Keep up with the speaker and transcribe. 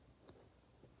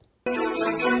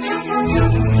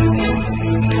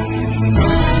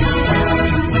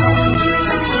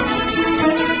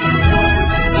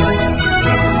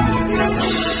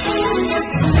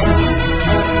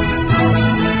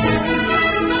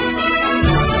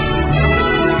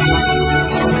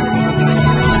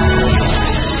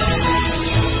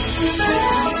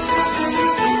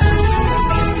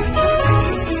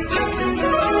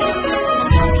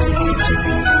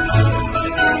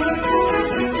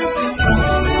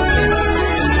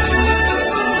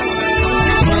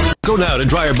Go now to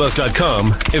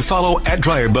DryerBuzz.com and follow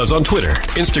 @DryerBuzz on Twitter,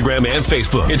 Instagram, and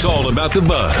Facebook. It's all about the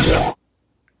buzz.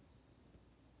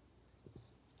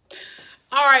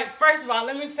 All right, first of all,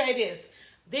 let me say this.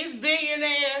 These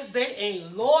billionaires, they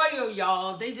ain't loyal,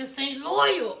 y'all. They just ain't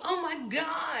loyal. Oh, my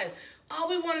God. All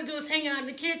we want to do is hang out in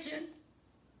the kitchen.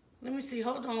 Let me see.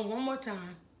 Hold on one more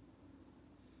time.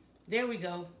 There we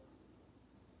go.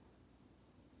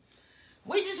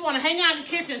 We just want to hang out in the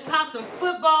kitchen, talk some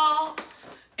football,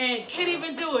 and can't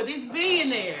even do it. These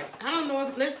billionaires. I don't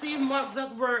know. Let's see if Mark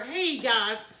Zuckerberg. Hey,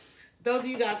 guys. Those of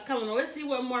you guys coming on. Let's see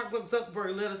what Mark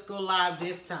Zuckerberg let us go live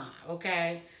this time.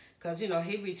 Okay? Because, you know,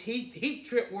 he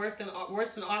tripped worse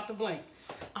than Arthur Blank.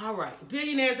 All right.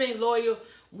 Billionaires ain't loyal.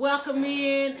 Welcome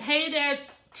in. Hey there,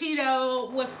 Tito.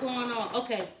 What's going on?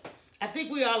 Okay. I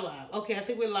think we are live. Okay. I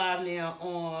think we're live now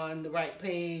on the right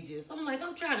pages. I'm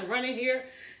trying to run in here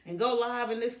and go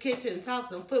live in this kitchen and talk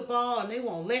some football, and they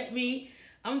won't let me.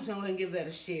 I'm just going to give that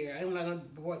a share. I'm not going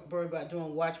to worry about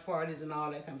doing watch parties and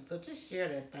all that kind of stuff. Just share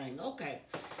that thing. Okay.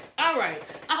 All right.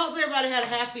 I hope everybody had a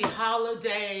happy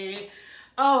holiday.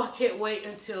 Oh, I can't wait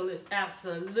until it's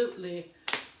absolutely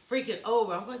freaking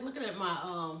over. I was like looking at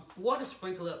my water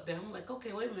sprinkler up there. I'm like,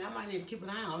 okay, wait a minute. I might need to keep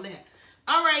an eye on that.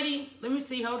 All righty. Let me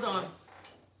see. Hold on.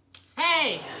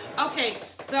 Hey. Okay.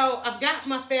 So I've got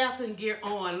my Falcon gear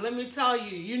on. Let me tell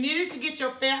you, you needed to get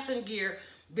your Falcon gear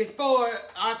before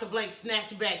Arthur Blank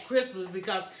snatched back Christmas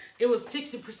because it was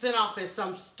 60% off at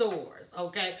some stores,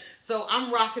 okay? So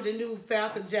I'm rocking the new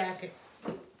Falcon jacket.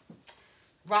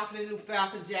 Shot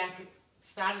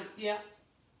it, yeah.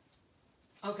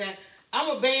 Okay.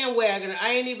 I'm a bandwagoner.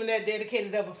 I ain't even that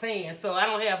dedicated of a fan, so I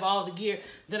don't have all the gear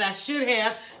that I should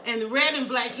have. And the red and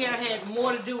black hair had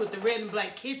more to do with the red and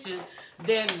black kitchen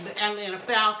than the Atlanta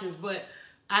Falcons, but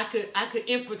I could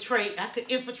infiltrate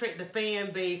the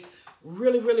fan base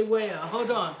really, really well. Hold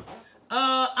on.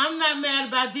 I'm not mad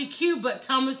about DQ, but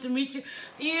Thomas Dimitri,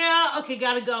 yeah, okay,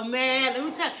 gotta go mad. Let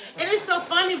me tell you, and it's so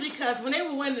funny because when they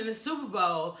were winning the Super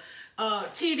Bowl,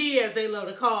 TD, as they love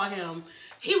to call him,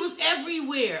 he was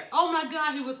everywhere. Oh my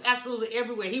God, he was absolutely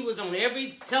everywhere. He was on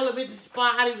every television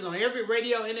spot. He was on every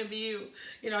radio interview.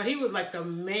 You know, he was like the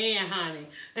man, honey.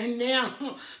 And now,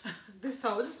 this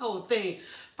whole thing.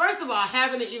 First of all,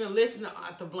 having to even listen to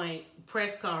Arthur Blank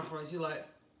press conference, you're like,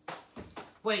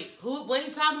 wait, what are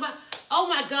you talking about? Oh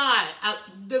my God,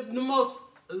 the most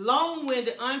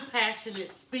long-winded, unpassionate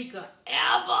speaker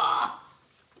ever.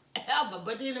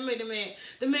 But then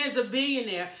the man's a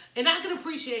billionaire, and I can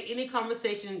appreciate any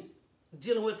conversation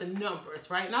dealing with the numbers,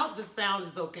 right? And I hope the sound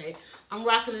is okay. I'm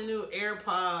rocking the new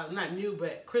AirPods, not new,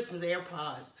 but Christmas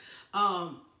AirPods.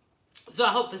 So I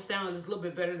hope the sound is a little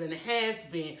bit better than it has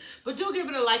been. But do give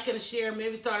it a like and a share.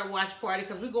 Maybe start a watch party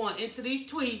because we're going into these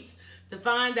tweets to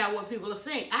find out what people are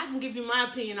saying. I can give you my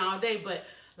opinion all day, but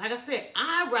like I said,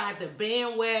 I ride the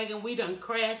bandwagon. We done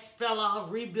crashed, fell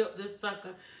off, rebuilt this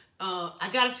sucker. I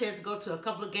got a chance to go to a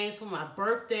couple of games for my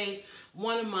birthday.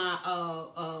 One of my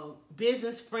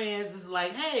business friends is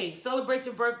like, hey, celebrate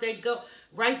your birthday. Go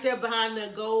right there behind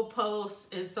the goal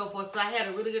post and so forth. So I had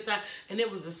a really good time. And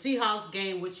it was a Seahawks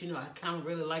game, which, you know, I kind of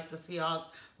really like the Seahawks.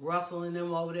 Russell and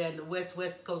them over there in the west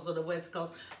coast of the West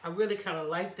Coast. I really kind of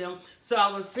like them. So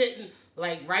I was sitting but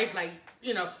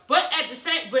at the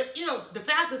same, the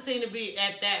Falcons seem to be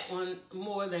at that one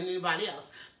more than anybody else.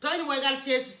 So anyway, I got a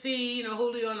chance to see,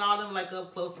 Julio and all them like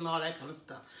up close and all that kind of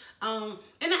stuff. And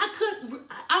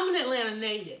I'm an Atlanta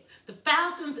native. The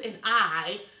Falcons and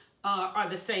I are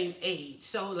the same age.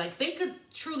 So like they could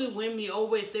truly win me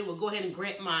over if they would go ahead and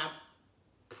grant my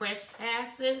press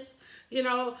passes,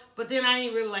 but then I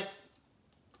ain't really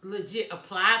legit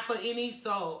apply for any.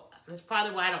 So that's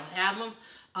probably why I don't have them.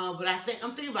 But I'm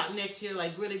thinking about next year,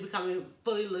 really becoming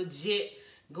fully legit,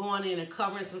 going in and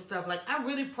covering some stuff. I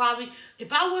really probably,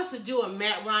 if I was to do a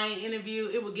Matt Ryan interview,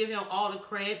 it would give him all the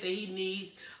credit that he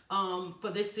needs for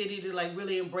this city to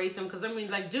really embrace him. Because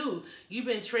dude, you've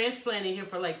been transplanting here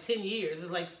for 10 years.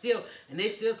 It's still, and they're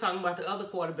still talking about the other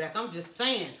quarterback. I'm just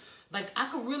saying, I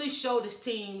could really show this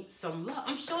team some love.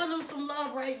 I'm showing them some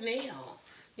love right now.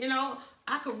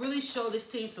 I could really show this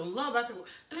team some love.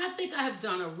 And I think I have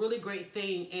done a really great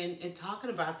thing in talking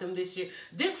about them this year.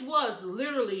 This was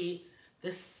literally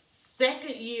the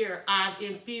second year I've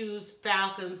infused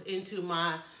Falcons into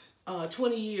my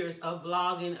 20 years of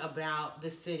blogging about the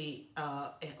city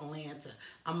Atlanta.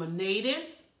 I'm a native,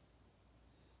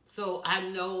 so I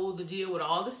know the deal with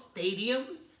all the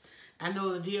stadiums. I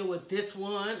know the deal with this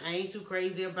one. I ain't too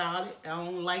crazy about it. I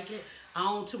don't like it. I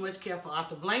don't too much care for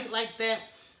Arthur Blank like that.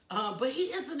 But he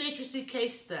is an interesting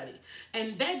case study.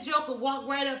 And that joker walked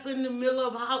right up in the middle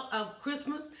of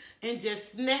Christmas and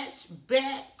just snatched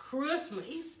back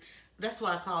Christmas. That's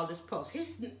why I call this post.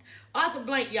 Arthur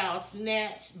Blank, y'all,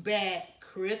 snatched back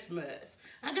Christmas.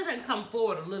 I guess I can come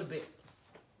forward a little bit.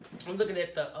 I'm looking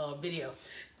at the video.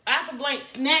 Arthur Blank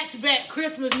snatched back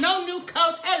Christmas. No new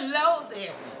coach. Hello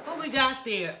there. What we got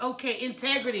there? Okay,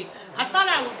 integrity. I thought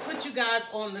I would put you guys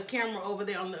on the camera over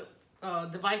there, on the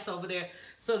device over there,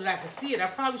 so that I could see it. I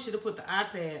probably should have put the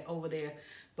iPad over there,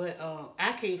 but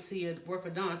I can't see it worth a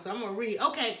darn, so I'm going to read.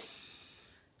 Okay,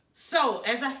 so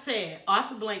as I said,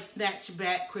 Arthur Blank snatched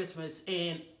back Christmas,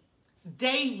 and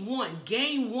day one,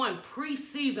 game one,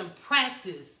 preseason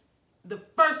practice, the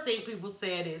first thing people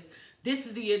said is, this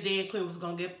is the year Dan Quinn was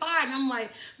going to get fired. And I'm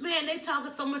like, man, they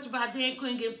talking so much about Dan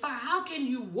Quinn getting fired. How can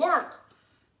you work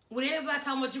with everybody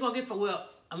talking about you're going to get fired? Well,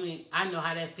 I mean, I know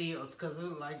how that feels, because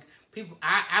it's like, people,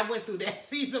 I went through that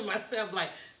season myself, like,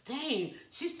 dang,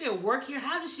 she still work here?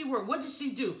 How does she work? What does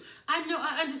she do?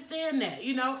 I understand that,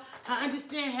 you know. I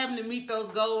understand having to meet those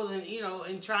goals and, you know,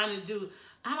 and trying to do,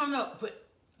 I don't know, but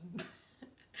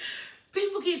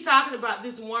people keep talking about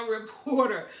this one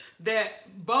reporter that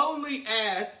boldly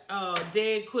asked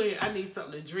Dan Quinn, I need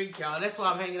something to drink, y'all. That's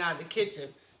why I'm hanging out in the kitchen.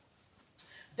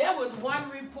 There was one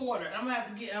reporter, I'm going to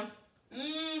have to get him.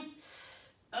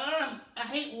 I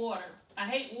hate water. I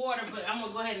hate water, but I'm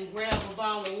going to go ahead and grab a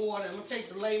bottle of water. I'm going to take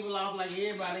the label off like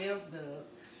everybody else does.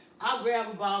 I'll grab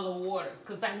a bottle of water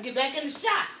because I can get back in the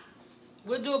shop.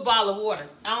 We'll do a bottle of water.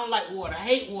 I don't like water. I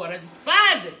hate water. I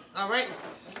despise it. All right?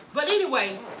 But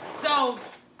anyway, so,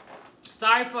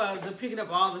 sorry for the picking up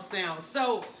all the sounds.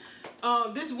 So,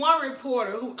 this one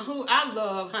reporter who I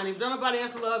love, honey, if don't nobody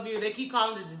else love you, they keep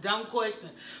calling it the dumb question.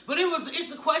 But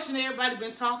it's a question that everybody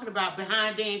been talking about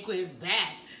behind Dan Quinn's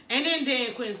back and in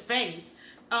Dan Quinn's face.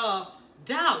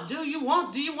 Doubt, do you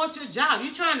want your job?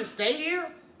 You trying to stay here?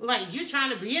 Like, you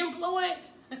trying to be employed?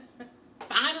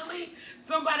 Finally,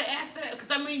 somebody asked that.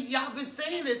 Because, I mean, y'all been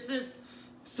saying this since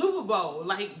Super Bowl.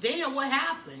 Like, damn, what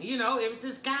happened? You know, ever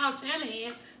since Kyle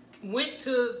Shanahan went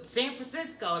to San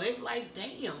Francisco, they were like,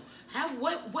 damn, how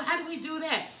do we do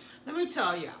that? Let me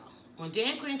tell y'all, when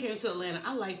Dan Quinn came to Atlanta,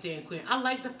 I like Dan Quinn. I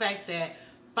like the fact that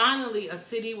finally a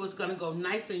city was going to go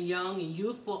nice and young and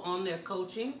youthful on their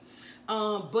coaching.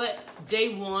 But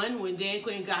day one, when Dan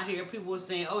Quinn got here, people were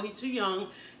saying, oh, he's too young.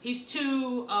 He's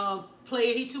too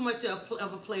he's too much of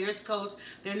a player's coach.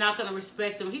 They're not going to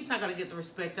respect him. He's not going to get the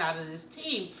respect out of this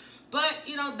team. But,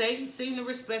 you know, they seem to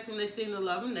respect him. They seem to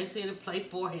love him. They seem to play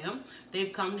for him.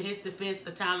 They've come to his defense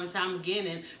time and time again.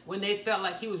 And when they felt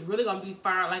like he was really going to be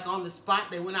fired, like on the spot,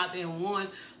 they went out there and won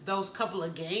those couple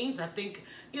of games. I think,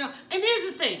 you know, and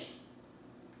here's the thing.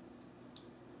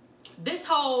 This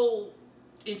whole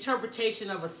interpretation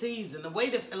of a season, the way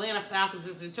the Atlanta Falcons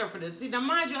is interpreted. See, now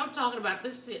mind you, I'm talking about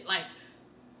this shit like,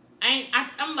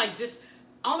 I'm like this.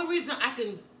 Only reason I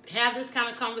can have this kind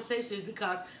of conversation is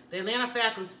because the Atlanta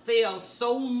Falcons failed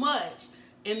so much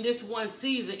in this one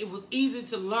season. It was easy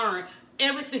to learn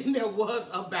everything there was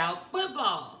about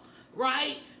football,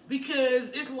 right? Because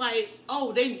it's like,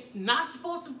 oh, they not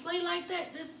supposed to play like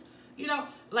that. This, you know,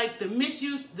 like the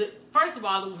misuse. First of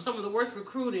all, some of the worst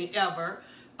recruiting ever.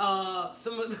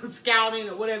 Some of the scouting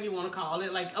or whatever you want to call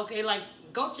it. Like, okay, like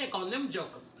go check on them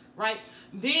jokers, right?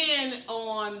 Then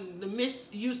on the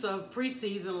misuse of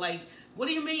preseason, like, what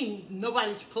do you mean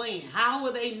nobody's playing? How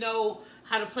will they know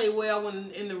how to play well when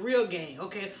in the real game?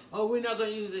 Okay, or we're not going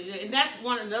to use it. And that's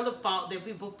another fault that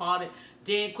people faulted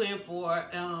Dan Quinn for.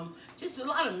 Just a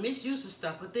lot of misuse of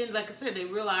stuff. But then, like I said, they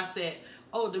realized that,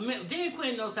 oh, Dan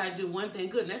Quinn knows how to do one thing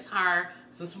good, and that's hire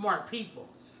some smart people,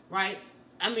 right?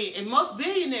 I mean, and most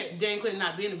billionaires, Dan Quinn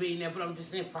not being a billionaire, but I'm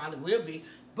just saying probably will be.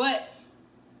 But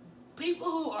people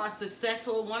who are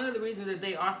successful, one of the reasons that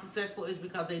they are successful is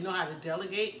because they know how to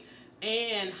delegate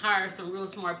and hire some real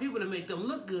smart people to make them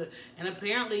look good. And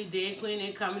apparently Dan Quinn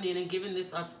in coming in and giving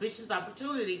this auspicious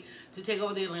opportunity to take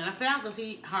over the Atlanta Falcons,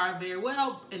 he hired very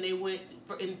well, and they went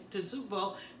into the Super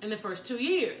Bowl in the first 2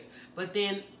 years. But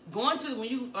then when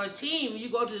you are a team, you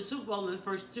go to the Super Bowl in the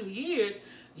first 2 years,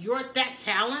 that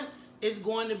talent is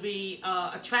going to be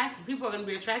attracted. People are going to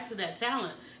be attracted to that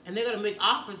talent, and they're going to make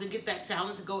offers and get that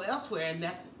talent to go elsewhere. And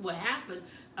that's what happened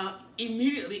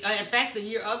immediately. In fact, the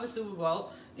year of the Super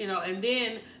Bowl, and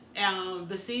then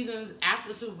the seasons after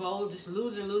the Super Bowl, just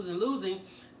losing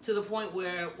to the point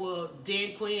where,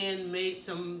 Dan Quinn made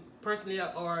some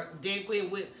personnel, or Dan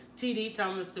Quinn with TD,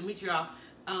 Thomas Dimitroff,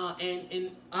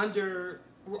 and under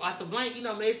Arthur Blank,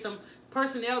 made some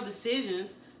personnel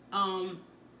decisions,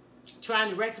 trying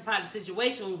to rectify the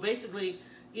situation, basically,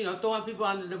 throwing people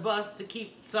under the bus to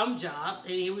keep some jobs.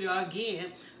 And here we are again.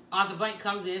 Arthur Blank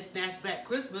comes in, snatches back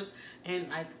Christmas, and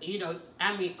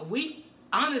we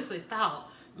honestly thought,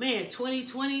 man,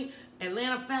 2020,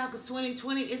 Atlanta Falcons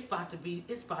 2020, it's about to be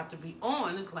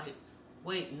on. It's like,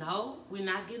 wait, no, we're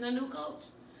not getting a new coach.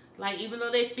 Like, even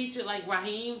though they featured like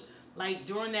Raheem, like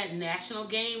during that national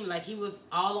game, like he was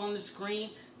all on the screen,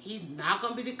 he's not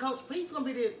gonna be the coach, but he's gonna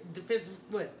be the defensive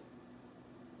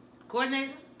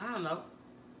coordinator. I don't know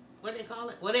what they call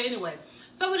it. Anyway.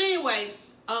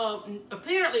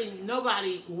 Apparently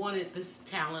nobody wanted this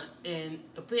talent, and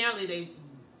apparently they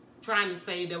trying to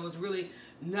say there was really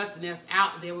nothing else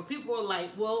out there. But people are like,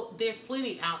 well, there's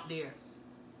plenty out there.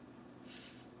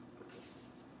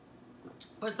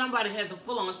 But somebody has a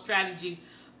full-on strategy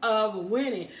of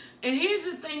winning. And here's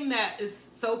the thing that is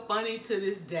so funny to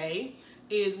this day,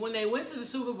 is when they went to the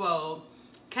Super Bowl,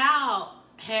 Kyle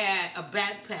had a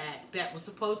backpack that was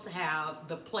supposed to have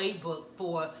the playbook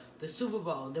for the Super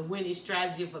Bowl, the winning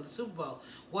strategy for the Super Bowl.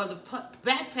 Well, the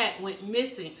backpack went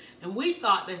missing, and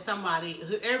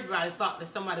everybody thought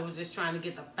that somebody was just trying to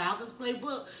get the Falcons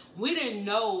playbook. We didn't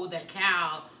know that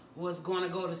Kyle was going to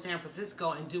go to San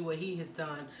Francisco and do what he has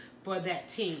done for that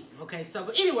team. Okay, so,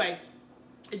 but anyway,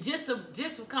 just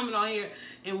coming on here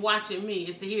and watching me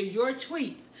is to hear your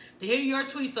tweets.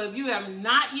 So if you have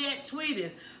not yet tweeted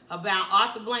about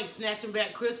Arthur Blank snatching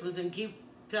back Christmas and keep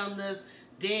telling us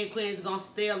Dan Quinn's gonna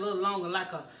stay a little longer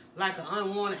like an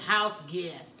unwanted house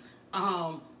guest.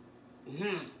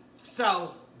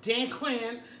 So Dan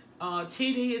Quinn,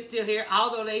 TD is still here,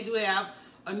 although they do have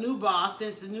a new boss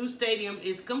since the new stadium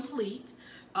is complete.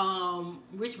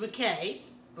 Rich McKay,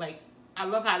 like, I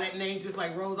love how that name just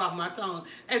like rolls off my tongue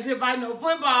as if I know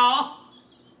football.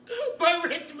 But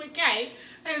Rich McKay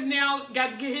has now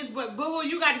got to get his butt. Boo-boo,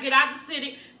 you got to get out the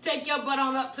city, take your butt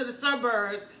on up to the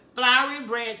suburbs, Flowery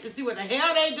Branch, and see what the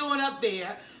hell they doing up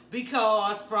there,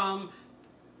 because from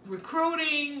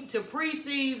recruiting to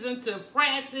preseason to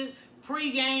practice,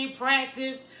 pregame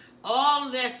practice, all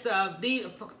of that stuff,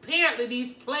 apparently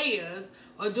these players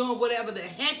are doing whatever the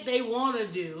heck they want to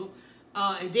do,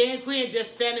 and Dan Quinn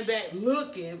just standing back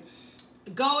looking.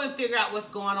 Go and figure out what's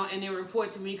going on and then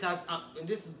report to me, because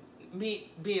this is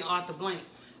me being Arthur Blank.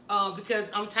 Because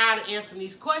I'm tired of answering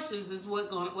these questions, is what's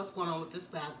going on with this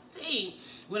Falcons team,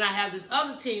 when I have this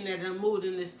other team that have moved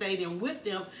in this stadium with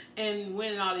them and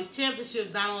winning all these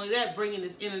championships. Not only that, bringing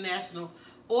this international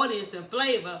audience and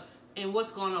flavor, and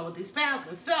what's going on with these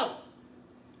Falcons. So,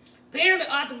 apparently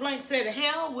Arthur Blank said, to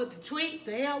hell with the tweets,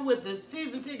 to hell with the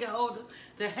season ticket holders,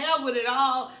 to hell with it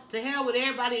all, to hell with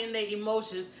everybody and their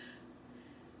emotions.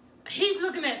 He's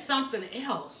looking at something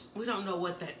else. We don't know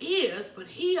what that is, but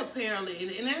he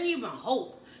apparently, and there ain't even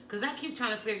hope, because I keep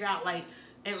trying to figure out, like,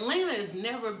 Atlanta has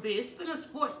never been, it's been a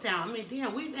sports town. I mean,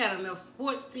 damn, we've had enough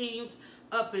sports teams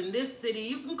up in this city.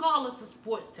 You can call us a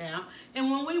sports town, and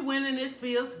when we win, and it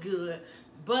feels good,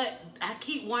 but I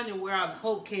keep wondering where our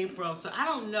hope came from. So I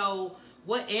don't know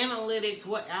what analytics,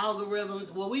 what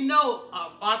algorithms. Well, we know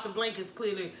Arthur Blank has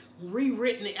clearly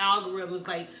rewritten the algorithms.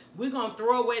 Like, we're going to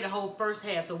throw away the whole first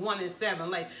half, the 1-7.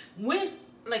 Like,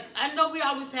 I know we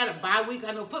always had a bye week.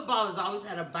 I know football has always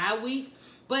had a bye week.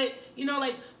 But,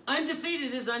 like,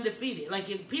 undefeated is undefeated. Like,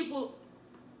 if people,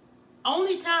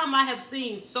 only time I have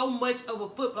seen so much of a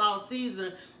football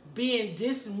season being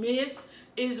dismissed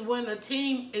is when a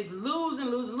team is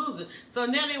losing. So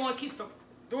now they want to keep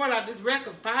throwing out this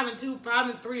record, 5-2,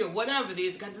 5-3, or whatever it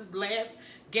is. Got this last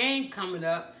game coming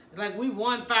up. Like, we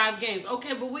won 5 games.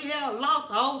 Okay, but we lost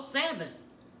a whole 7.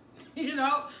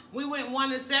 We went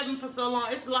 1-7 for so long.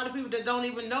 It's a lot of people that don't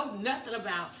even know nothing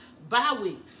about bye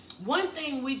week. One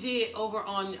thing we did over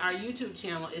on our YouTube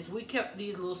channel is we kept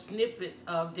these little snippets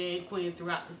of Dan Quinn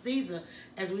throughout the season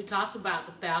as we talked about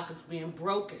the Falcons being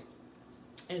broken.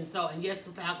 And yes, the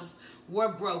Falcons were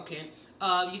broken.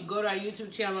 You can go to our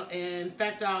YouTube channel, and in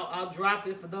fact, I'll drop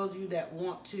it for those of you that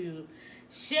want to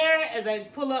share it. As I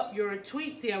pull up your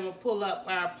tweets here, I'm going to pull up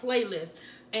our playlist.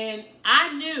 And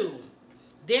I knew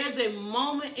there's a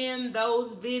moment in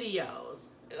those videos,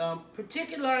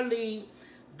 particularly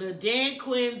the Dan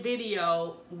Quinn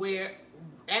video, where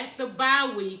at the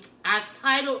bye week, I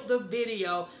titled the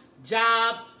video,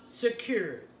 job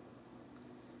secured.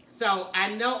 So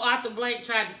I know Arthur Blank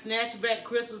tried to snatch back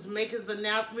Christmas, make his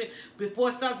announcement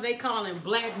before something they call him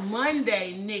Black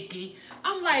Monday, Nikki.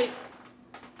 I'm like,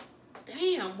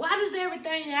 damn, why does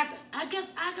everything have to... I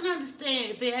guess I can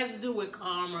understand if it has to do with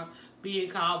karma, being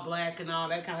called black and all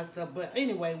that kind of stuff. But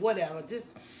anyway, whatever.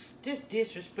 Just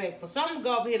disrespectful. So I'm going to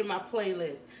go over here to my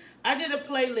playlist. I did a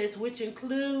playlist which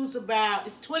includes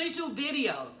it's 22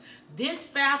 videos. This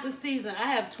Falcon season, I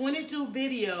have 22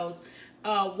 videos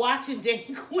watching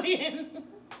Dan Quinn.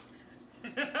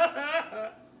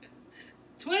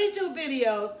 22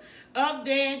 videos of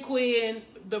Dan Quinn,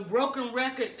 the broken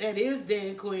record that is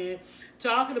Dan Quinn,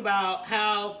 talking about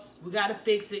how we got to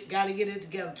fix it, got to get it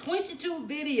together. 22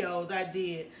 videos I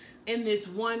did in this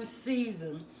one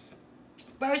season.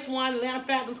 First one, Atlanta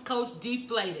Falcons coach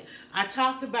deflated. I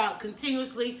talked about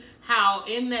continuously how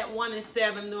in that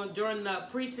 1-7 during the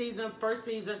preseason, first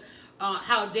season,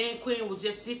 how Dan Quinn was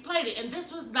just deflated. And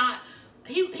this was not...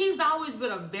 He's always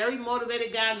been a very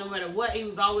motivated guy, no matter what. He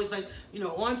was always like,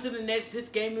 on to the next, this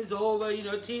game is over,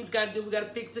 teams got to do, we got to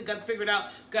fix it, got to figure it out,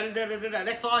 got to da-da-da-da.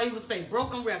 That's all he would say,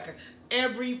 broken record.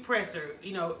 Every presser,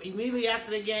 immediately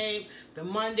after the game, the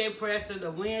Monday presser,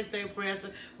 the Wednesday presser,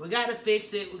 we got to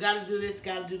fix it, we got to do this,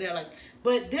 got to do that.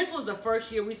 But this was the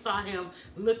first year we saw him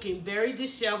looking very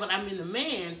disheveled. I mean, the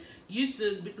man used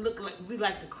to be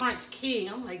like the Crunch King.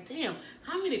 I'm like, damn,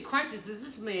 how many crunches does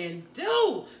this man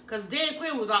do? Because Dan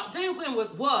Quinn was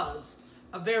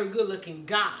a very good looking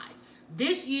guy.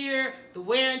 This year, the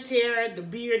wear and tear, the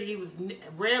beard, he was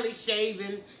rarely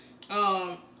shaven.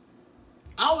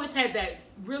 Always had that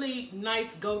really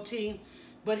nice goatee,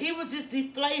 but he was just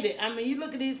deflated. I mean, you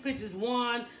look at these pictures: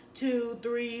 1, 2,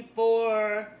 3,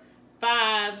 4,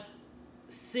 5,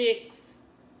 6,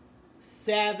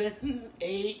 7,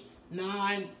 8,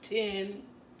 9, 10.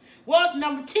 Well,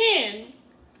 number 10,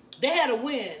 they had a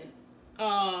win.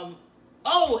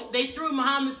 They threw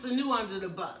Mohamed Sanu under the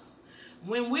bus.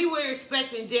 When we were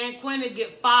expecting Dan Quinn to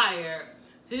get fired,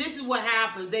 see, this is what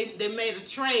happened. They made a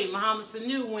trade. Mohamed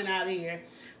Sanu went out of here.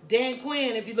 Dan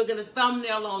Quinn, if you look at the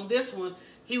thumbnail on this one,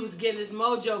 he was getting his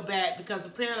mojo back because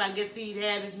apparently I guess he'd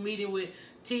had his meeting with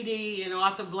TD and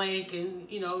Arthur Blank, and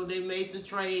they made some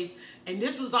trades. And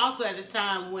this was also at the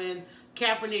time when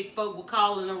Kaepernick folk were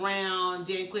calling around.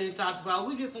 Dan Quinn talked about,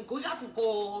 we got some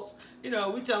calls. We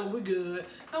tell them we're good.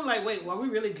 I'm like, wait, well, we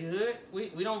really good?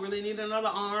 We don't really need another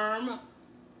arm?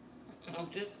 I'm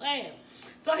just saying.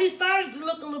 So he started to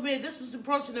look a little bit, this was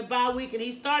approaching the bye week, and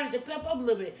he started to pep up a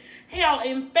little bit. Hell,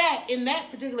 in fact, in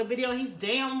that particular video, he's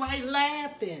damn right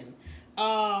laughing.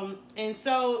 And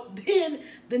so then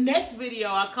the next video,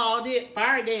 I called it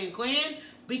Fire Dan Quinn,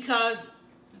 because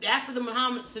after the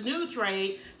Mohamed Sanu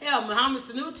trade, Mohamed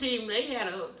Sanu team, they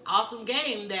had an awesome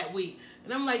game that week.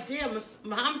 And I'm like, damn,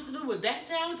 Mohamed Sanu was that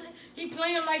talented? He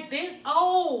playing like this?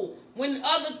 Oh, when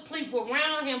other people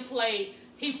around him played,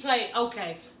 he played,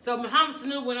 okay. So Mohamed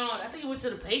Sanu went on, I think he went to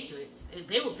the Patriots.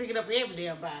 They were picking up every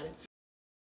damn body.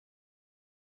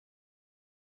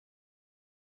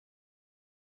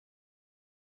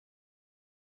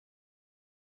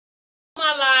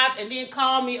 My live and then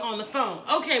call me on the phone.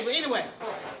 Okay, but anyway,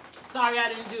 sorry I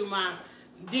didn't do my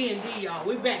D&D, y'all.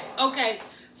 We're back. Okay,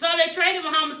 so they traded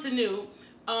Mohamed Sanu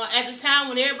at the time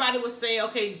when everybody was saying,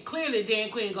 okay, clearly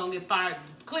Dan Quinn gonna get fired.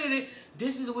 Clearly,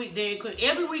 this is the week Dan Quinn.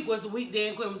 Every week was the week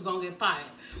Dan Quinn was gonna get fired.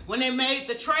 When they made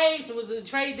the trades, it was the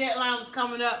trade deadline was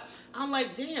coming up. I'm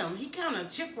like, damn, he kind of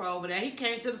chipper over there. He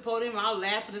came to the podium, all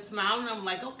laughing and smiling. I'm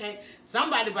like, okay,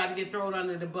 somebody about to get thrown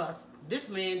under the bus. This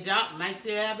man's job might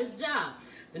still have his job.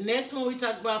 The next one we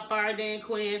talked about Fire Dan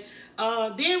Quinn.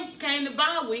 Then came the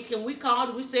bye week, and we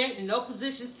called. We said no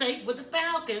position safe with the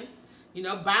Falcons.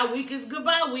 Bye week is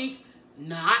goodbye week.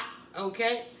 Not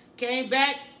okay. Came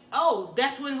back. Oh,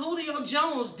 that's when Julio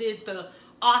Jones did the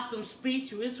awesome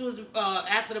speech. This was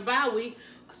after the bye week.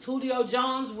 Julio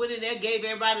Jones went in there, gave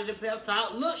everybody the pep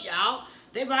talk. Look, y'all,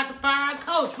 they about to fire our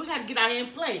coach. We got to get out here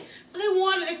and play. So they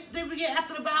won.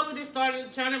 After the bye week, they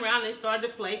started to turn around. They started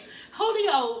to play.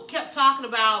 Julio kept talking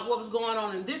about what was going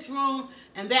on in this room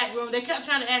and that room. They kept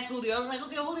trying to ask Julio. I was like,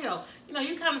 okay, Julio,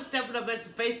 you kind of stepping up as the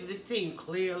face of this team,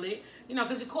 clearly.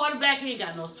 Because the quarterback, he ain't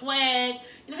got no swag.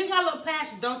 He got a little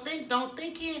passion. Don't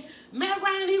think he... Matt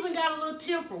Ryan even got a little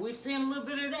temper. We've seen a little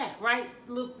bit of that, right?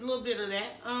 A little bit of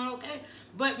that, okay?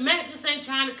 But Matt just ain't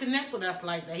trying to connect with us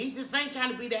like that. He just ain't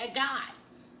trying to be that guy,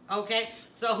 Okay,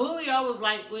 so Julio was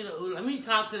like, let me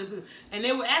talk to the people. And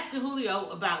they were asking Julio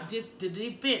about the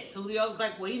defense. Julio was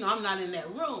like, well, I'm not in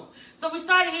that room. So we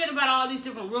started hearing about all these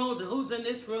different rooms and who's in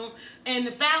this room. And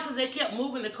the Falcons, they kept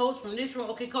moving the coach from this room.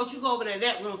 Okay, coach, you go over there,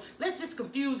 that room. Let's just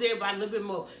confuse everybody a little bit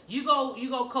more. You go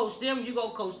coach them, you go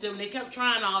coach them. They kept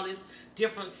trying all this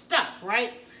different stuff,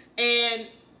 right? And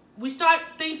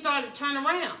things started to turn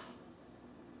around.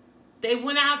 They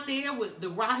went out there with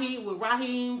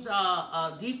Raheem's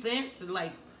defense, and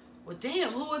like, well, damn,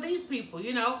 who are these people?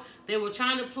 They were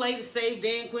trying to play to save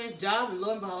Dan Quinn's job, and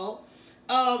lo and behold.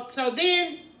 So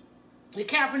then the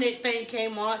Kaepernick thing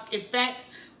came on. In fact,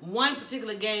 one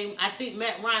particular game, I think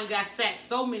Matt Ryan got sacked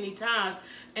so many times,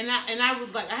 and I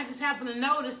was like, I just happened to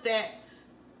notice that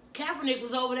Kaepernick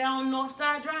was over there on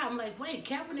Northside Drive. I'm like, wait,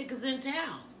 Kaepernick is in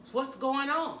town. What's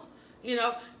going on?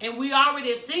 And we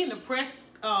already have seen the press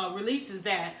releases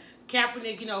that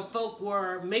Kaepernick, folk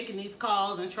were making these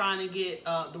calls and trying to get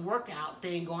the workout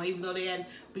thing going, even though they hadn't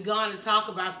begun to talk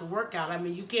about the workout. I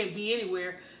mean, you can't be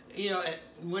anywhere,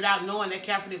 without knowing that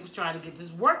Kaepernick was trying to get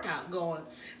this workout going.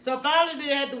 So finally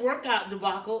they had the workout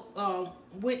debacle,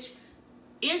 which,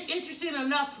 interesting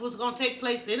enough, was going to take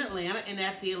place in Atlanta and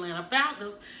at the Atlanta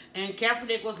Falcons. And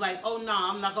Kaepernick was like, oh, no,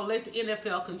 I'm not going to let the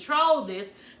NFL control this.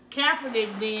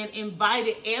 Kaepernick then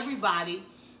invited everybody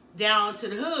down to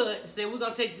the hood and said, we're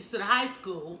going to take this to the high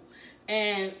school.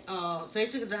 And so they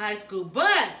took it to high school.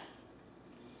 But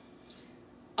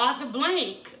Arthur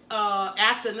Blank,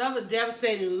 after another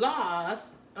devastating loss,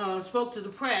 spoke to the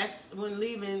press when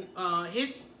leaving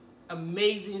his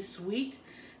amazing suite,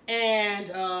 and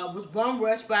was bum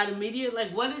rushed by the media. Like,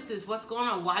 what is this? What's going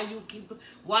on? Why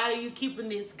are you keeping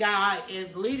this guy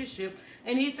as leadership?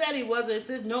 And he said he wasn't. It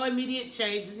says no immediate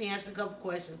changes. He answered a couple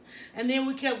questions. And then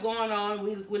we kept going on.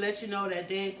 We let you know that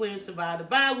Dan Quinn survived the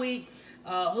bye week.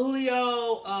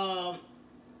 Julio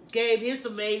gave his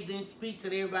amazing speech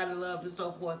that everybody loved and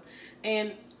so forth.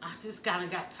 And I just kind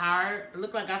of got tired. It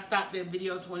looked like I stopped at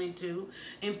video 22.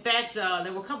 In fact,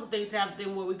 there were a couple things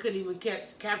happening where we couldn't even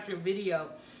capture video.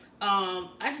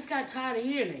 I just got tired of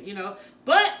hearing it,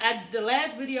 But the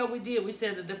last video we did, we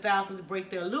said that the Falcons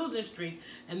break their losing streak,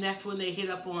 and that's when they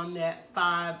hit up on that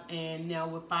 5, and now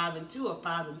we're 5-2 or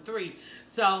 5-3.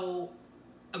 So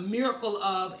a miracle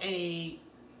of a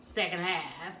second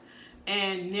half,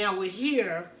 and now we're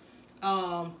here,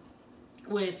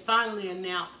 where it's finally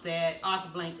announced that Arthur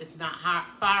Blank is not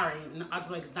firing. Arthur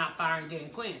Blank is not firing Dan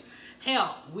Quinn.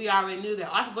 Hell, we already knew that.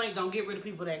 Arthur Blank don't get rid of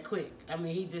people that quick. I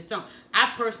mean, he just don't.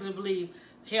 I personally believe,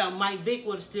 hell, Mike Vick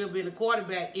would have still been the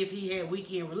quarterback if he had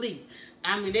weekend release.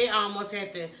 I mean, they almost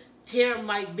had to tear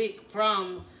Mike Vick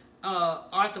from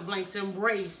Arthur Blank's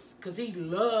embrace, because he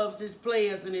loves his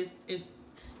players and his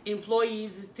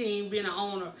employees, his team, being an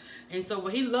owner. And so,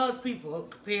 but he loves people,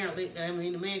 apparently. I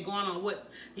mean, the man going on what,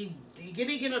 he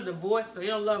didn't get a divorce, so he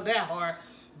don't love that hard.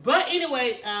 But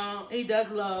anyway, he does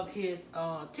love his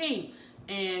team.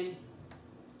 And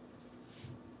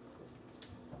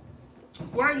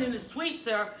word in the suite,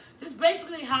 sir, just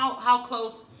basically how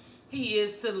close he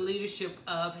is to the leadership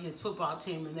of his football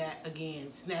team, and that,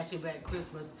 again, snatching back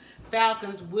Christmas.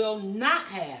 Falcons will not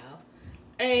have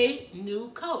a new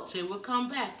coach. They will come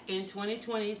back in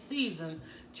 2020 season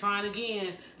trying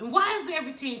again. And why is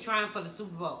every team trying for the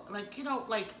Super Bowl?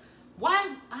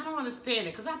 Why I don't understand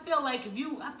it, because I feel like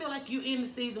you end the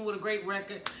season with a great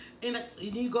record, and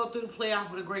you go through the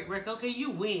playoff with a great record. Okay, you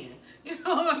win. You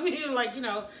know what I mean?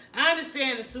 I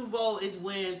understand the Super Bowl is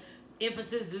when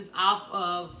emphasis is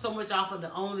so much off of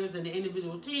the owners and the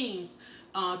individual teams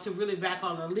to really back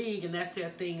on the league, and that's their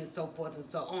thing, and so forth and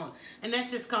so on. And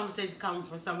that's just conversation coming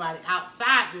from somebody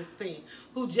outside this thing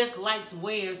who just likes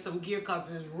wearing some gear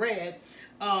because it's red.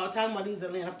 Talking about these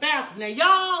Atlanta Falcons. Now,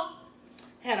 y'all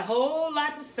had a whole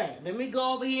lot to say. Let me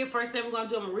go over here. First thing we're going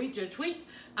to do, I'm going to read your tweets.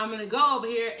 I'm going to go over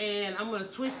here, and I'm going to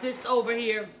switch this over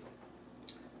here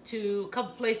to a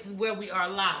couple places where we are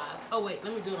live. Oh, wait.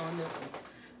 Let me do it on this one.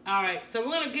 All right. So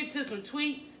we're going to get to some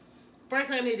tweets. First,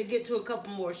 I need to get to a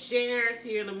couple more shares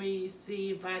here. Let me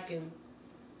see if I can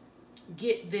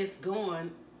get this going.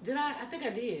 Did I? I think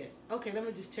I did. Okay, let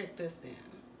me just check this then.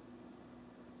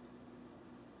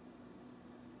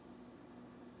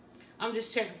 I'm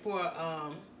just checking for,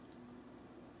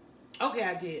 okay,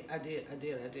 I did.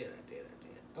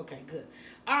 Okay, good.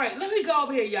 All right, let me go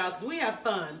over here, y'all, because we have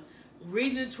fun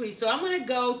reading the tweets. So I'm going to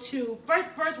go to,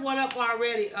 first one up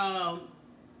already, trying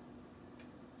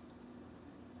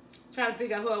to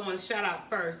figure out who I want to shout out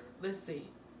first. Let's see.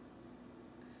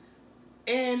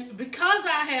 And because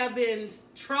I have been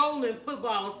trolling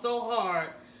football so hard,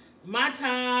 my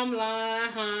timeline,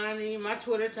 honey, my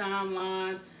Twitter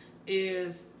timeline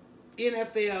is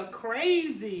NFL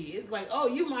crazy. It's like, oh,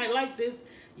 you might like this.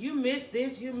 You missed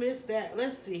this. You missed that.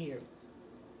 Let's see here.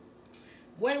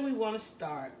 Where do we want to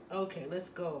start? Okay, let's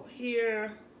go over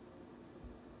here.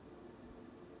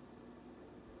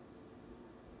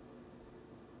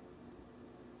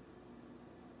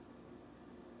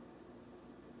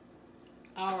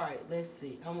 All right, let's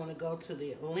see. I want to go to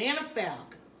the Atlanta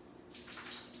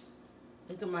Falcons.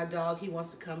 Look at my dog. He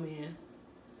wants to come in.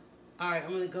 All right,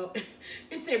 I'm going to go.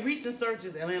 It said recent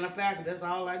searches, Atlanta Falcons. That's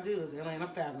all I do is Atlanta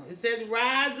Falcons. It says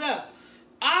rise up.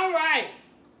 All right.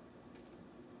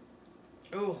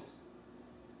 Oh.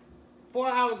 4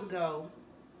 hours ago,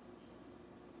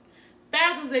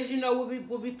 Falcons, as you know,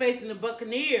 will be facing the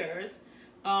Buccaneers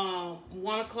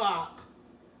 1 o'clock.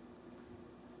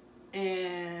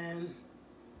 And,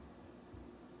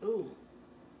 ooh,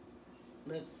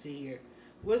 let's see here.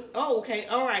 Okay,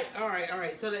 all right.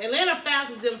 So the Atlanta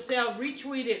Falcons themselves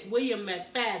retweeted William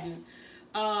McFadden,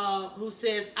 who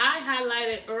says, I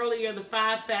highlighted earlier the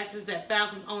 5 factors that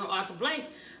Falcons owner Arthur Blank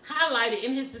highlighted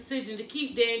in his decision to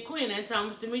keep Dan Quinn and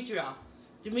Thomas Dimitroff,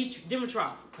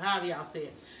 however y'all say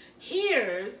it.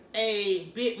 Here's a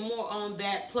bit more on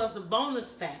that, plus a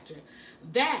bonus factor.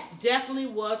 That definitely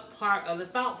was part of the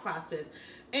thought process.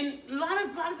 And a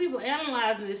lot of people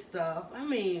analyzing this stuff. I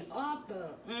mean,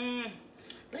 Arthur,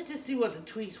 let's just see what the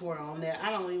tweets were on that.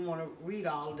 I don't even want to read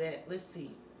all of that. Let's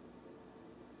see.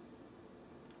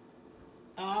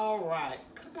 All right.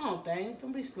 Come on, things.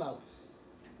 Don't be slow.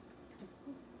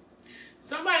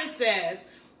 Somebody says,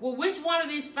 well, which one of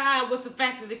these 5 was the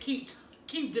factor to keep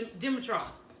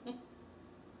Dimitroff?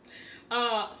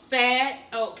 Sad.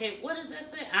 Okay, what does that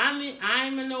say?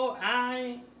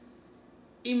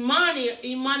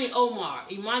 Imani Omar.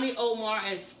 Imani Omar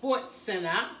at Sports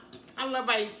Center. I love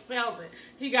how he spells it.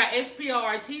 He got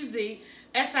SPORTZ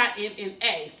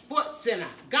SINNA. Sports Center.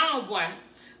 Gone, boy.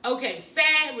 Okay,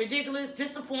 sad, ridiculous,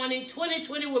 disappointing.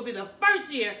 2020 will be the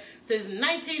first year since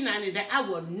 1990 that I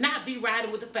will not be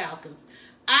riding with the Falcons.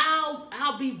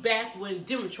 I'll be back when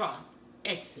Dimitroff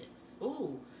exits.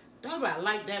 Ooh, nobody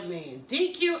like that man.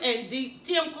 DQ and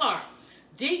Tim Clark.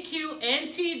 DQ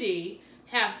and TD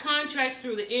have contracts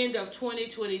through the end of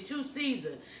 2022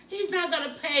 season. He's not going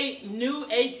to pay new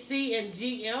HC and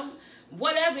GM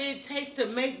whatever it takes to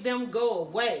make them go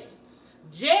away.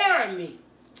 Jeremy.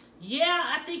 Yeah,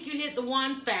 I think you hit the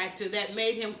one factor that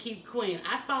made him keep Quinn.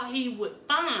 I thought he would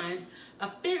find a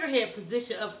figurehead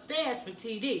position upstairs for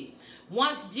TD.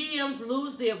 Once GMs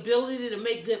lose the ability to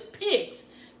make good picks,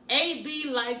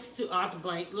 AB Arthur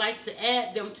Blank likes to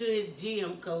add them to his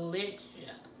GM collection.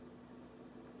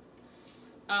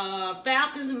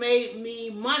 Falcons made me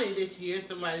money this year.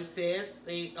 Somebody says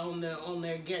they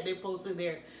posted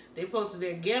their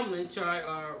gambling chart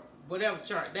or whatever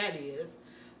chart that is.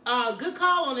 Good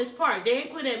call on his part. Dan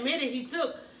Quinn admitted he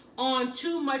took on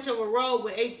too much of a role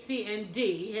with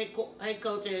HC&D, head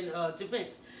coach and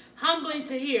defense. Humbling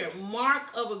to hear. Mark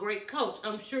of a great coach.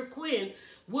 I'm sure Quinn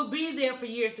will be there for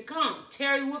years to come.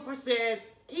 Terry Woodford says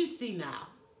he's senile.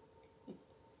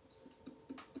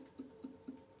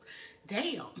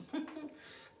 Damn.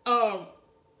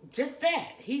 Just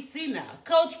that. He's senile.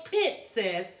 Coach Pitt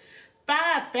says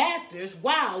 5 factors.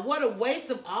 Wow, what a waste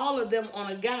of all of them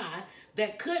on a guy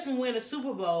that couldn't win a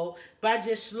Super Bowl by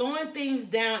just slowing things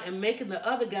down and making the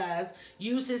other guys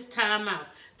use his timeouts.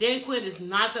 Dan Quinn is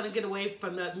not going to get away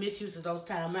from the misuse of those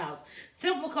timeouts.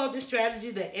 Simple coaching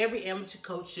strategy that every amateur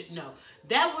coach should know.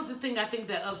 That was the thing I think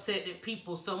that upset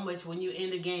people so much when you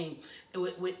end the game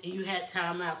with you had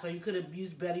timeouts, so you could have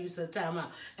used better use of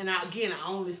timeout. And I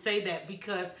only say that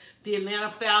because the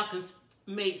Atlanta Falcons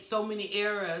made so many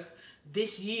errors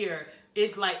this year.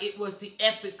 It's like it was the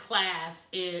epic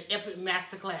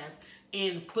masterclass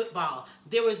in football.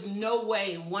 There was no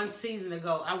way 1 season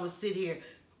ago I would sit here,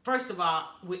 first of all,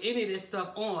 with any of this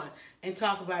stuff on and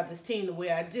talk about this team the way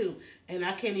I do. And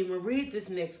I can't even read this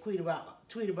next tweet about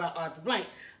Arthur Blank.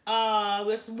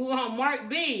 Let's move on. Mark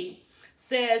B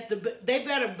says they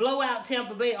better blow out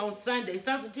Tampa Bay on Sunday.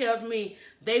 Something tells me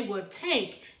they will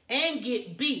tank and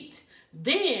get beat.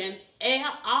 Then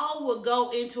all will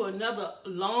go into another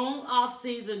long off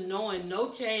season knowing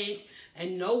no change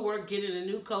and no work getting a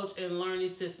new coach and learning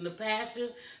system. The passion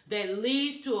that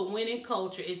leads to a winning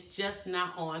culture is just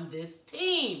not on this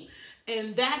team.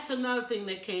 And that's another thing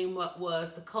that came up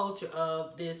was the culture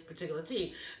of this particular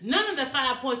team. None of the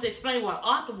 5 points explain why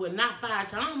Arthur would not fire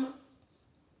Thomas.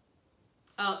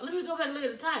 Let me go back and look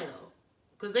at the title.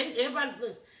 Because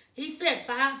everybody... He said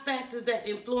 5 factors that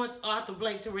influenced Arthur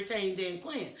Blank to retain Dan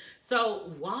Quinn. So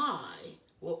why?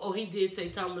 Well, he did say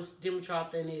Thomas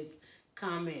Dimitroff in his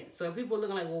comments. So people are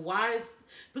looking like, well, why is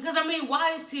Because, I mean,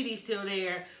 why is TD still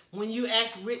there when you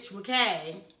ask Rich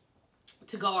McKay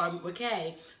to go, or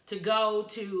McKay, to go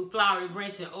to Flowery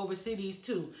Branch and oversee these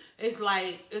two? It's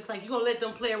like you're gonna let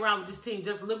them play around with this team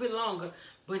just a little bit longer,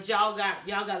 but y'all got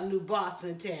a new boss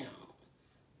in town.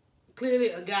 Clearly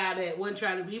a guy that wasn't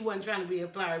trying to be a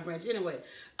Flowery Branch anyway.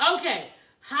 Okay,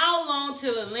 how long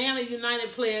till Atlanta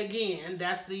United play again?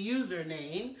 That's the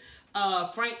username.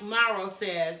 Frank Morrow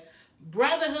says,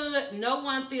 brotherhood, no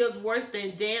one feels worse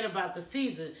than Dan about the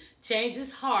season. Change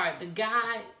is hard. The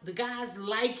guys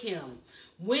like him.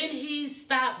 When he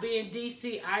stopped being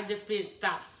DC, our defense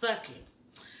stopped sucking.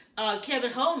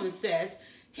 Kevin Holman says,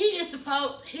 he is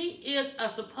a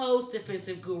supposed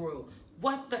defensive guru.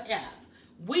 What the F?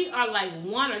 We are like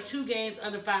 1 or 2 games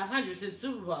under 500 since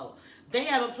Super Bowl. They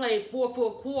haven't played 4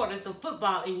 full quarters of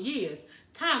football in years.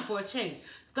 Time for a change.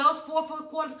 Those 4 full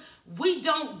quarters, we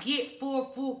don't get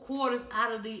 4 full quarters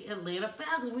out of the Atlanta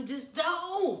Falcons. We just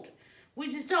don't.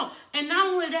 And not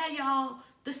only that, y'all,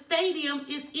 the stadium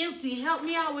is empty. Help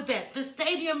me out with that. The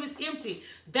stadium is empty.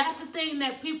 That's the thing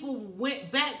that people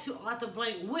went back to Arthur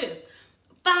Blank with.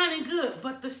 Fine and good,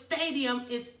 but the stadium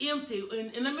is empty.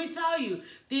 And let me tell you,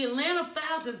 the Atlanta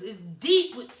Falcons is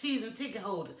deep with season ticket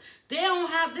holders.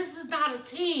 This is not a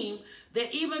team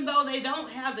that, even though they don't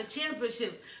have the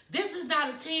championships, this is not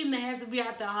a team that has to be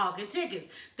out there hawking tickets.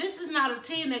 This is not a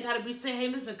team that got to be saying, hey,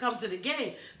 listen, come to the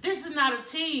game. This is not a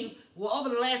team, well, over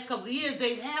the last couple of years,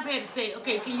 they have had to say,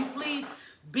 okay, can you please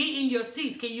be in your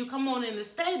seats? Can you come on in the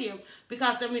stadium?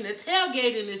 Because, I mean, the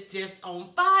tailgating is just on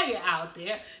fire out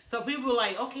there. So people are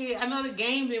like, okay, I know the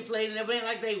game been played and everything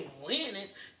like they winning,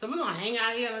 so we're going to hang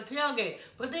out here on the tailgate.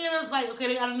 But then it's like, okay,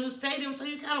 they got a new stadium, so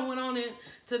you kind of went on in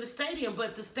to the stadium.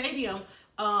 But the stadium,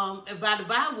 by the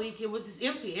bye week, it was just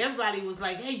empty. Everybody was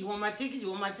like, hey, you want my tickets? You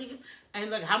want my tickets? And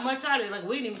like, how much are they? Like,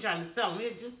 we ain't even trying to sell them.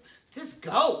 Just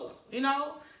go, you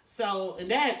know? So, and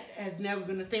that has never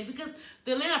been a thing, because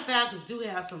the Atlanta Falcons do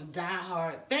have some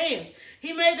diehard fans.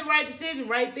 He made the right decision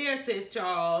right there, says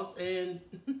Charles. And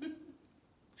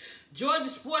Georgia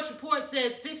Sports Report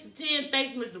says 6-10.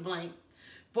 Thanks, Mr. Blank,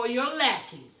 for your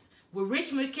lackeys. Will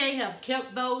Rich McKay have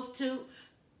kept those two?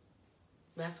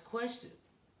 That's a question.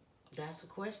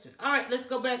 All right, let's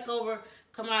go back over.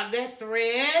 Come out of that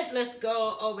thread. Let's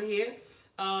go over here.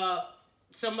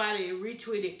 Somebody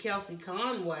retweeted Kelsey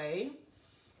Conway.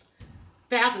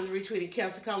 Falcons retweeted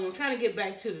Kelsey Conway. I'm trying to get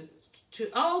back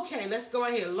okay, let's go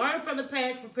right here. Learn from the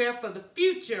past, prepare for the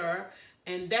future.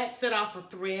 And that set off a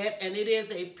thread, and it is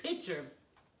a picture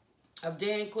of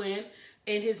Dan Quinn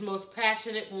in his most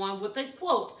passionate one with a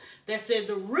quote that said,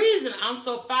 the reason I'm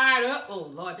so fired up, oh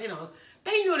Lord, they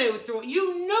knew they were throwing,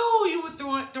 you knew you were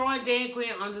throwing Dan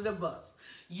Quinn under the bus.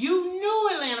 You knew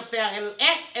Atlanta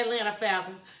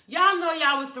Falcons. Y'all know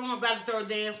y'all was about to throw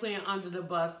Dan Quinn under the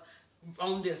bus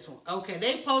on this one. Okay,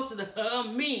 they posted a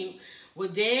meme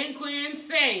with Dan Quinn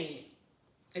saying,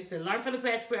 it said, learn from the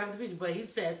past, prepare for the future. But he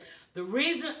says, the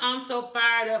reason I'm so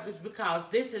fired up is because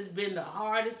this has been the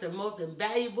hardest and most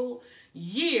invaluable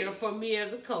year for me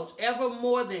as a coach, ever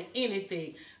more than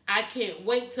anything. I can't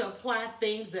wait to apply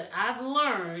things that I've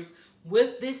learned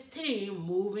with this team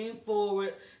moving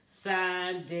forward.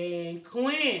 Signed, Dan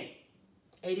Quinn.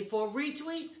 84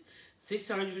 retweets,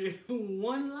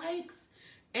 601 likes,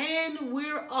 and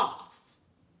we're off.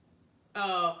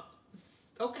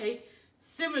 Okay.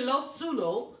 Similo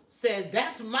Sulo says,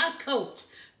 that's my coach.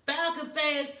 Falcon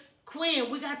fans, Quinn,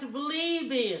 we got to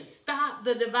believe in. Stop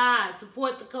the divide.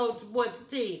 Support the coach, support the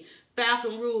team.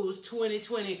 Falcon Rules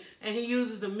 2020. And he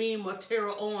uses a meme of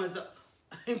Terrell Owens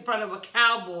in front of a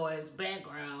Cowboys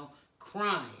background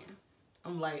crying.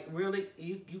 I'm like, really?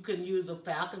 You couldn't use a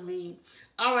Falcon meme?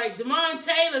 All right, Damon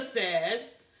Taylor says,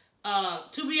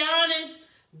 to be honest,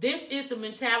 this is the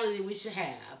mentality we should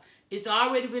have. It's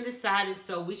already been decided,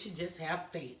 so we should just have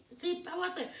faith. See,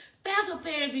 I said, Falcon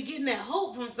fans be getting that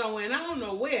hope from somewhere, and I don't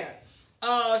know where.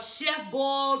 Chef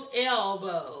Boiled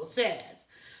Elbow says,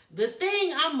 the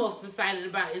thing I'm most excited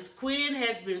about is Quinn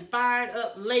has been fired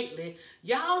up lately.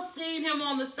 Y'all seen him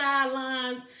on the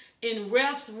sidelines in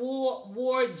refs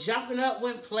war, jumping up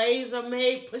when plays are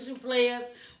made, pushing players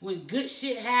when good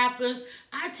shit happens.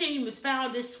 Our team has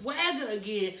found this swagger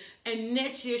again, and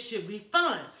next year should be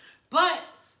fun. But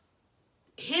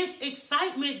his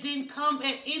excitement didn't come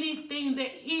at anything that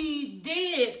he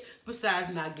did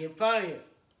besides not get fired.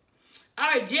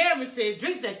 All right, Jeremy says,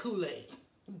 drink that Kool-Aid.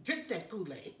 Drink that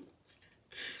Kool-Aid.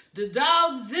 The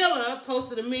Dogzilla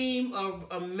posted a meme of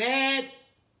a mad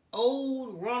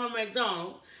old Ronald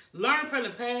McDonald. Learn from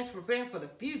the past, prepare for the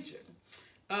future.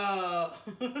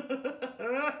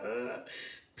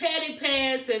 Patty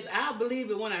Pan says, I'll believe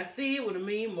it when I see it, with a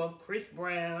meme of Chris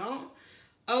Brown.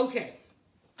 Okay.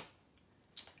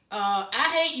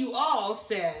 I Hate You All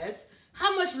says,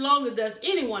 how much longer does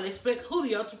anyone expect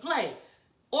Julio to play?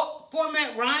 Or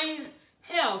format Ryan?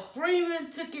 Hell,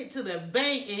 Freeman took it to the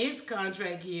bank in his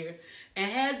contract year and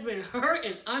has been hurt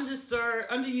and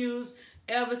underused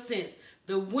ever since.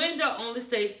 The window only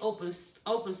stays open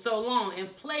so long,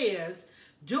 and players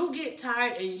do get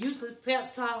tired and useless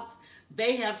pep talks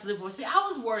they have to live for. See, I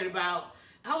was worried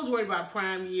about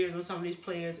prime years on some of these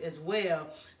players as well,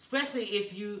 especially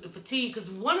if a team, because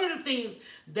one of the things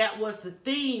that was the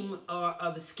theme or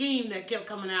the scheme that kept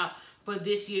coming out for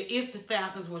this year, if the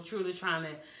Falcons were truly trying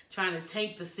to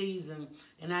tank the season,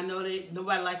 and I know that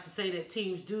nobody likes to say that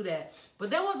teams do that, but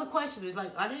there was a question: is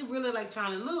like, are they really like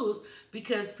trying to lose?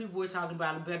 Because people were talking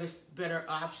about better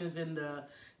options in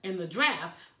the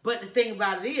draft. But the thing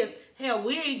about it is, hell,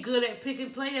 we ain't good at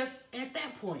picking players at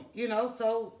that point,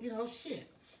 So shit.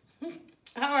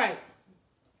 All right.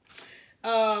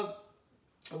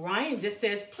 Ryan just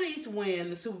says, please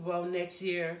win the Super Bowl next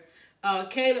year.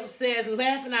 Caleb says,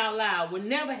 laughing out loud, will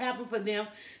never happen for them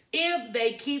if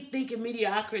they keep thinking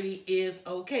mediocrity is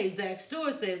okay. Zach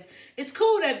Stewart says, it's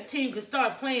cool that the team can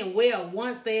start playing well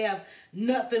once they have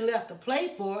nothing left to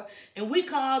play for, and we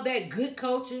call that good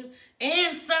coaching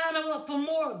and sign them up for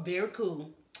more. Very cool.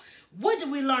 What did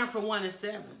we learn from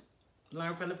 1-7?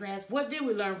 Learn from the past. What did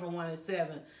we learn from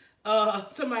 1-7?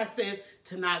 Somebody says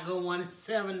to not go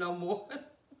 1-7 no more.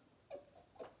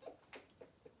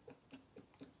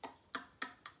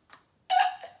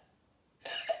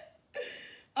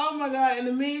 Oh my God, and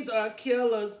the memes are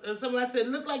killers. Somebody said,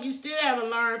 look like you still haven't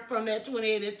learned from that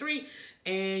 28-3,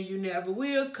 and you never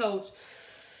will, coach.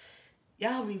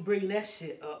 Y'all be bringing that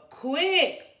shit up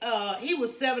quick. He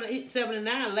was 7-9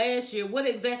 last year. What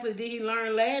exactly did he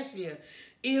learn last year?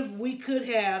 If we could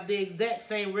have the exact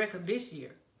same record this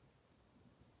year.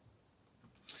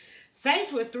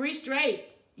 Saints with 3 straight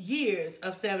years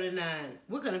of 7-9.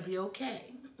 We're gonna be okay.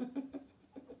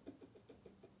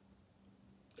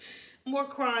 More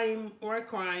crying.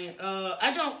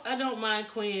 I don't mind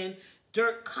Quinn.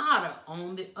 Dirk Koetter,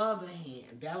 on the other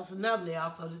hand, that was another. They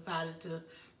also decided to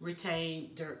retain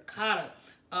Dirk Koetter.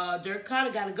 Dirk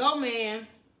Koetter got to go, man.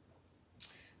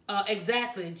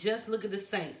 Exactly. Just look at the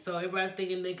Saints. So everybody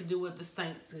thinking they could do what the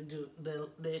Saints could do.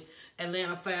 The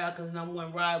Atlanta Falcons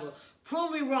 #1 rival.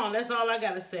 Prove me wrong. That's all I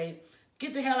got to say.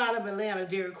 Get the hell out of Atlanta.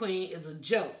 Dairy Queen is a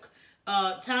joke.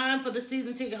 Time for the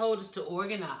season ticket holders to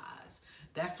organize.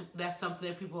 That's something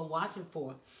that people are watching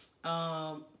for.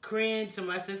 Cringe.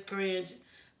 Somebody says cringe.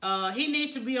 He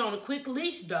needs to be on a quick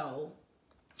leash, though.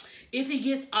 If he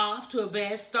gets off to a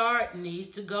bad start, needs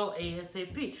to go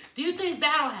ASAP. Do you think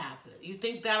that'll happen? You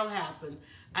think that'll happen?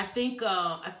 I think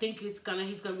he's gonna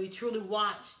be truly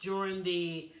watched during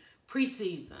the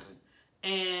preseason,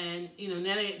 and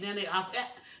then they opt.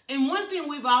 And one thing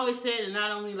we've always said, and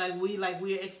not only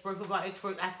we're football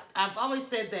experts. I've always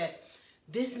said that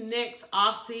this next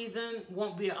off season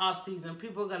won't be an off season.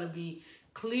 People are gonna be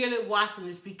clearly watching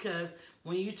this, because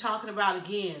when you're talking about,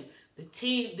 again, the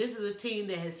team, this is a team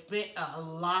that has spent a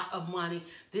lot of money.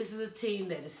 This is a team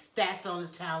that is stacked on the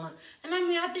talent. And I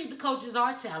mean, I think the coaches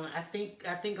are talented. I think,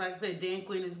 like I said, Dan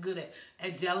Quinn is good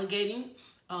at delegating.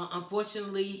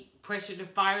 Unfortunately, pressured to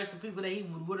fire some people that he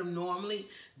would have normally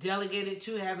delegated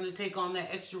to, having to take on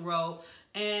that extra role.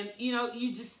 And I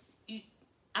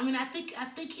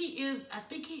think he is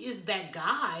that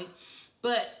guy.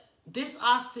 But this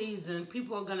off season,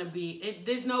 people are gonna be.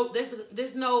 There's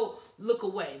no look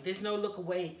away. There's no look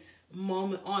away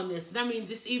moment on this. And I mean,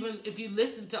 just even if you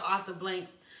listen to Arthur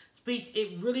Blank's speech,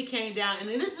 it really came down, and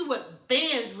this is what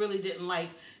fans really didn't like.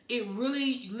 It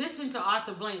really, listen to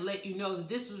Arthur Blank let you know that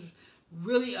this was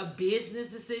really a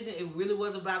business decision. It really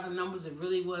was about the numbers. It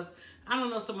really was, I don't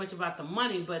know so much about the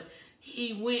money, but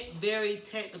he went very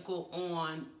technical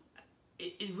on,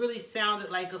 it really sounded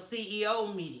like a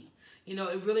CEO meeting.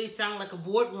 It really sounded like a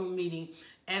boardroom meeting,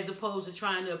 as opposed to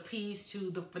trying to appease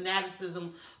to the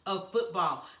fanaticism of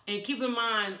football. And keep in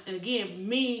mind, and again,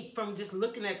 me, from just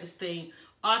looking at this thing,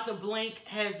 Arthur Blank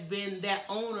has been that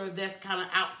owner that's kind of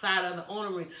outside of the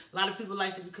owner ring. A lot of people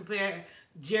like to compare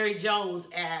Jerry Jones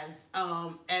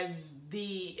as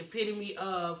the epitome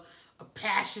of a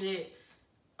passionate,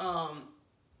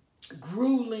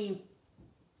 grueling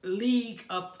league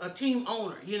of a team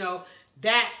owner.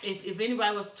 That if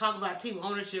anybody was to talk about team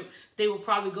ownership, they would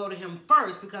probably go to him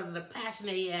first, because of the passion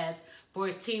that he has for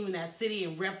his team in that city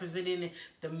and representing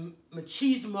the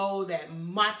machismo, that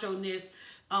macho-ness.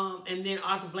 And then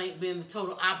Arthur Blank being the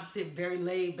total opposite, very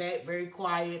laid back, very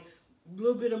quiet, a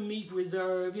little bit of meek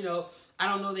reserve. I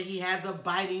don't know that he has a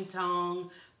biting tongue.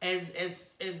 as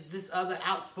this other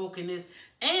outspokenness.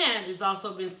 And it's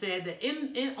also been said that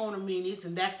in owner meetings,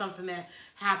 and that's something that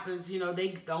happens,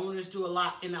 the owners do a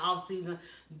lot in the off season,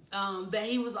 that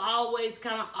he was always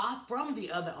kind of off from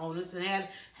the other owners and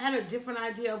had a different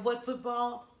idea of what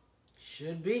football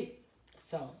should be.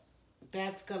 So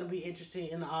that's going to be interesting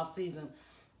in the off season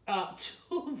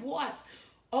to watch.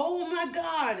 Oh my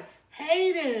God,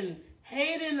 Hayden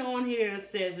on here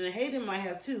says, and Hayden might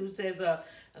have too, says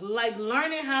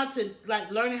learning how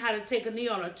to take a knee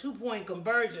on a 2-point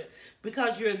conversion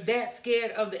because you're that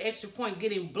scared of the extra point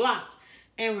getting blocked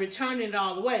and returning it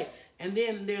all the way. And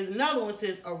then there's another one that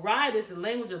says a ride is the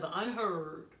language of the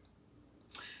unheard.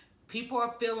 People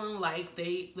are feeling like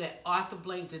that Arthur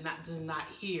Blank does not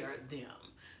hear them.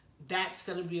 That's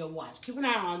gonna be a watch. Keep an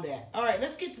eye on that. All right,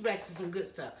 let's get back to some good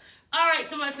stuff. All right,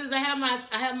 somebody says I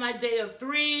have my day of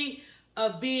 3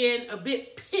 of being a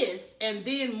bit pissed and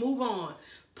then move on.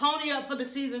 Pony up for the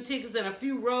season tickets and a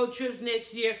few road trips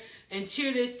next year and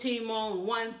cheer this team on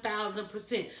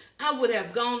 1,000%. I would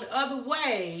have gone the other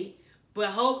way, but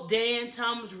hope Dan,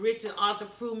 Thomas, Rich, and Arthur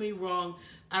prove me wrong.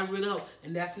 I really hope.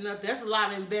 And that's a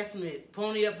lot of investment.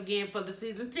 Pony up again for the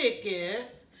season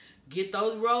tickets. Get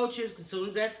those road trips. As soon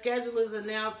as that schedule is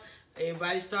announced,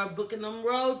 everybody start booking them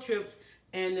road trips.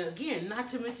 And again, not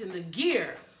to mention the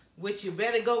gear, which you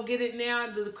better go get it now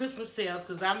into the Christmas sales.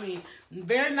 Because,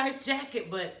 very nice jacket,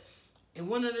 but it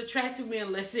wouldn't attract me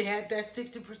unless it had that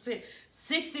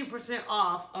 60%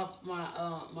 off of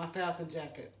my Falcon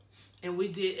jacket. And we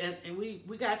did, and we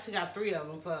actually got 3 of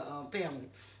them for family.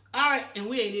 All right, and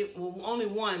only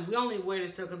one. We only wear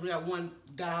this stuff because we got $1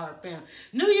 family.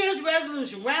 New Year's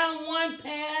resolution: round 1,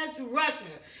 pass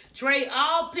rusher. Trade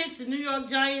all picks to New York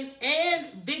Giants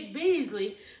and Vic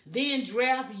Beasley. Then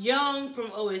draft Young from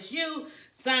OSU.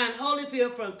 Sign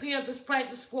Holyfield from Panthers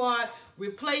practice squad.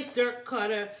 Replace Dirk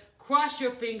Cutter. Cross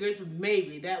your fingers,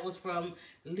 maybe. That was from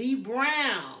Lee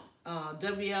Brown,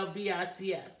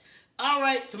 WLBICS. All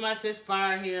right, somebody says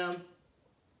fire him.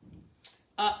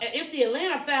 If the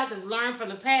Atlanta Falcons learn from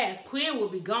the past, Quinn will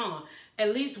be gone.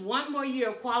 At least one more year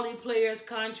of quality players'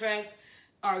 contracts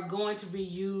are going to be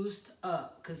used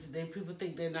up because people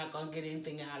think they're not going to get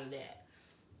anything out of that.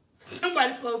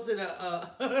 Somebody posted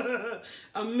a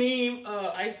meme,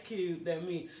 Ice Cube, that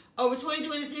meme. Over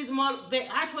 2020 season, our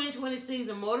 2020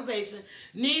 season motivation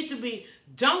needs to be: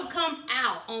 don't come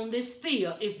out on this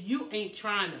field if you ain't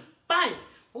trying to fight.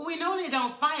 Well, we know they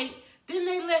don't fight. Then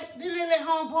they let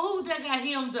homeboy, who was that got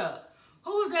hemmed up?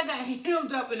 Who was that got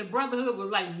hemmed up and the Brotherhood was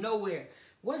like nowhere?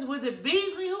 Was it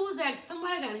Beasley? Who was that?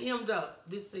 Somebody got hemmed up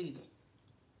this season.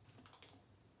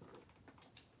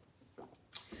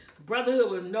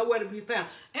 Brotherhood was nowhere to be found.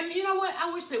 And you know what?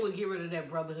 I wish they would get rid of that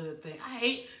Brotherhood thing.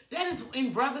 That is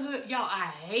in Brotherhood. Y'all, I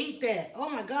hate that. Oh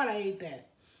my God, I hate that.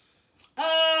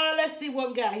 Let's see what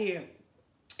we got here.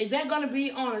 Is that going to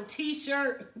be on a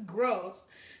t-shirt? Gross.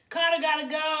 Carter got to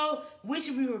go. We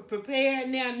should be prepared.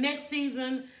 Now, next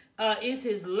season is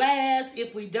his last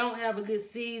if we don't have a good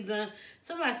season.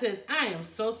 Somebody says, I am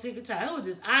so sick and tired. Who is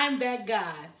this? I'm that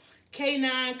guy.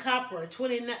 K9 Copper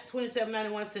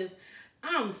 2791 says,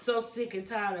 I'm so sick and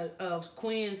tired of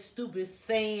Quinn's stupid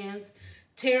sayings,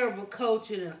 terrible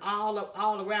coaching, and all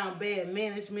around bad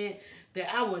management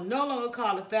that I will no longer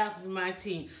call the Falcons my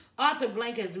team. Arthur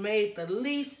Blank has made the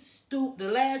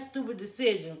last stupid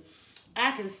decision.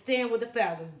 I can stand with the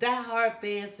Falcons. Die-hard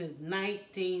fan since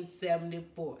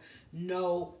 1974.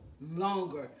 No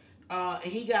longer. And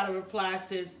he got a reply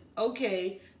says,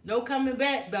 okay, no coming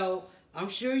back though. I'm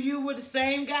sure you were the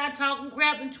same guy talking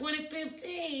crap in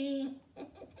 2015.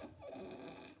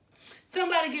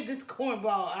 Somebody get this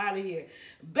cornball out of here.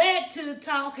 Back to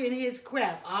talking his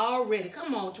crap already.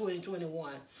 Come on,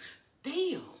 2021.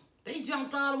 Damn. They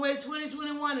jumped all the way to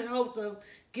 2021 in hopes of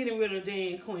getting rid of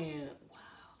Dan Quinn.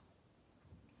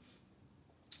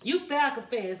 You Falcon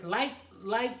fans like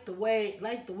the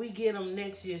we get them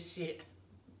next year shit.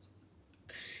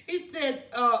 He says,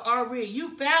 R.E.,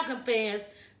 you Falcon fans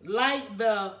like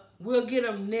the we'll get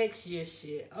them next year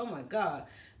shit. Oh my God.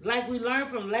 Like we learned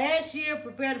from last year,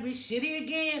 prepare to be shitty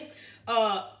again.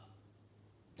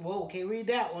 Whoa, can't read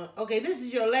that one. Okay, this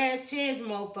is your last chance,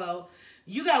 mofo.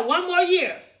 You got one more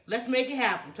year. Let's make it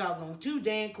happen. Talking to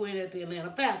Dan Quinn at the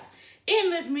Atlanta Falcons.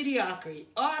 Endless mediocrity.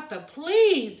 Arthur,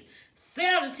 please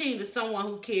sell the team to someone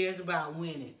who cares about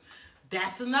winning.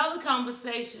 That's another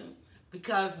conversation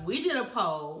because we did a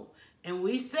poll and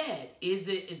we said, is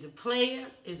it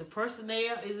players, is it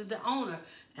personnel, is it the owner?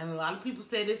 And a lot of people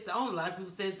said it's the owner. A lot of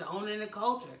people said it's the owner and the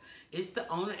culture. It's the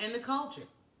owner and the culture.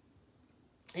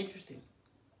 Interesting.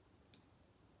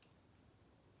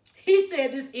 He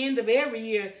said this end of every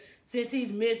year since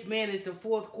he's mismanaged the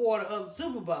fourth quarter of the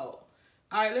Super Bowl.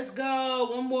 All right, let's go.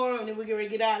 One more, and then we're going to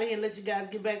get out of here and let you guys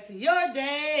get back to your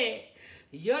day.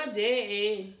 Your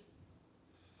day.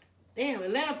 Damn,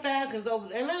 Atlanta Falcons,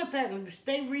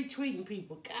 stay retweeting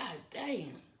people. God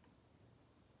damn.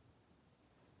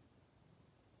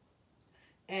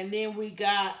 And then we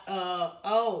got,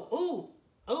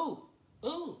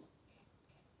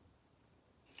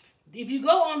 If you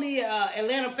go on the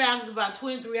Atlanta Falcons about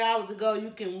 23 hours ago,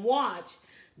 you can watch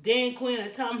Dan Quinn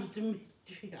and Thomas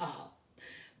Dimitri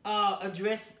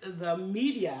address the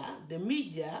media.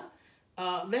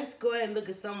 Let's go ahead and look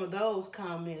at some of those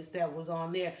comments that was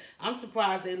on there. I'm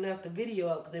surprised they left the video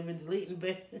up because they've been deleting.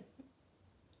 But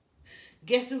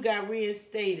guess who got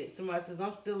reinstated? Somebody says,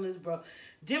 I'm still in this, bro.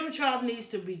 Dimitrov needs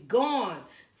to be gone.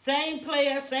 Same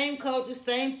player, same coaches,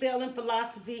 same failing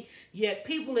philosophy, yet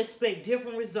people expect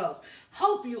different results.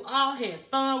 Hope you all had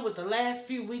fun with the last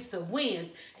few weeks of wins.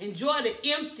 Enjoy the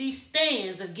empty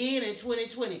stands again in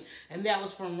 2020. And that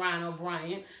was from Ryan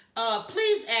O'Brien.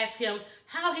 Please ask him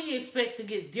how he expects to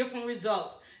get different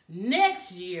results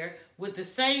next year with the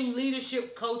same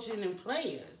leadership, coaching, and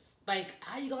players. Like,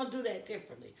 how you going to do that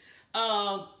differently?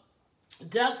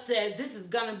 Doug says this is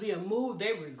going to be a move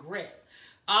they regret.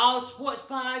 All Sports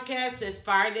Podcast says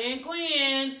fire Dan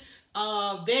Quinn.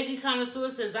 Veggie Connoisseur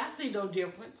says I see no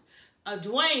difference.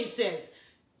 Dwayne says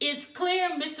it's clear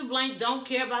Mr. Blank don't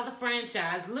care about the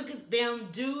franchise. Look at them.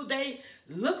 Do they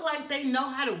look like they know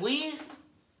how to win?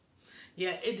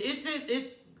 Yeah, it's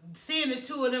seeing the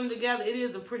two of them together. It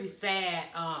is a pretty sad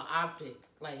optic.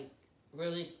 Like,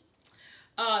 really.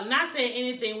 Not saying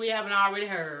anything we haven't already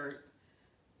heard.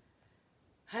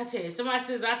 I tell you, somebody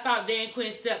says, I thought Dan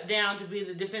Quinn stepped down to be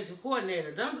the defensive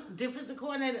coordinator. Defensive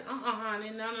coordinator?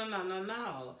 Honey,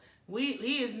 no.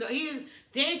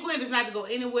 Dan Quinn is not to go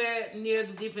anywhere near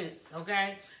the defense,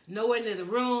 okay? Nowhere near the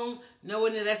room,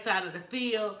 nowhere near that side of the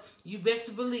field. You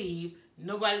best believe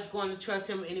nobody's going to trust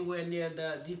him anywhere near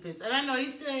the defense. And I know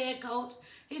he's still head coach.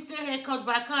 He's still head coach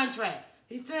by contract.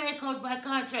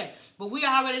 But we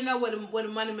already know where the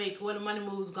money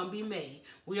moves going to be made.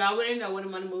 We already know where the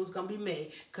money moves going to be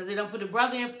made. Because they don't put the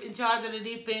brother in charge of the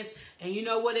defense. And you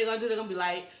know what they're going to do? They're going to be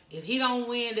like, if he don't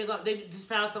win, they just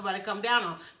found somebody to come down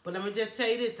on. But let me just tell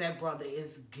you this, that brother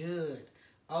is good.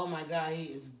 Oh my God, he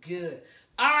is good.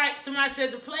 All right, somebody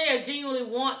says the player genuinely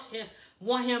want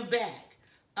him back.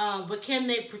 But can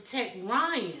they protect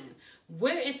Ryan?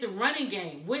 Where is the running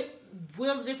game? We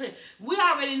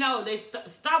already know we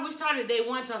started day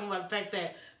one talking about the fact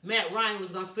that Matt Ryan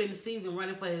was going to spend the season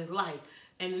running for his life.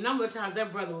 And the number of times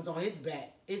that brother was on his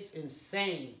back, it's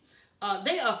insane.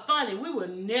 They are funny. We will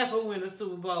never win a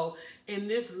Super Bowl in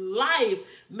this life.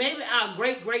 Maybe our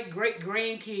great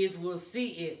grandkids will see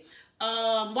it.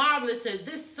 Marvelous says,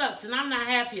 this sucks and I'm not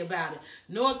happy about it.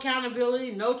 No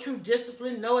accountability, no true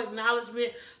discipline, no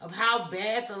acknowledgement of how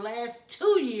bad the last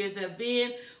 2 years have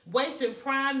been. Wasting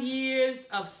prime years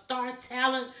of star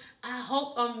talent. I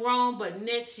hope I'm wrong, but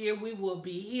next year we will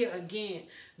be here again.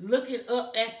 Looking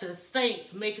up at the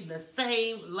Saints, making the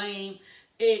same lame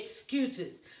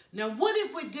excuses. Now, what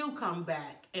if we do come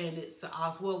back and it's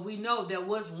us? Well, we know there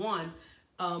was one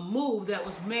move that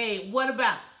was made. What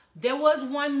about? There was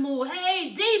one move.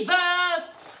 Hey, Divas!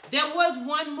 There was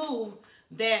one move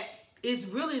that is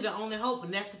really the only hope,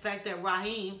 and that's the fact that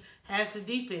Raheem has the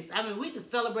defense. I mean, we could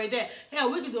celebrate that.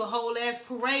 Hell, we could do a whole ass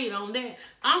parade on that.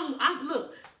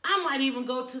 Look, I might even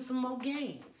go to some more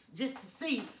games just to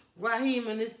see Raheem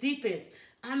and his defense.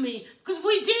 I mean, because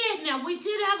we did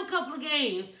have a couple of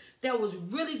games that was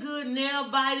really good, nail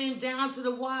biting, down to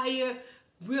the wire.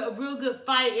 Real good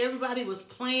fight. Everybody was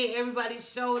playing. Everybody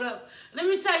showed up. Let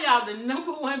me tell y'all the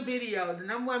number one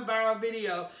viral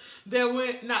video that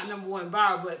went, not number one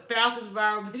viral, but Falcons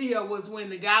viral video was when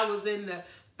the guy was in the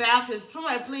Falcons.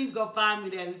 Somebody please go find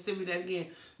me that and send me that again.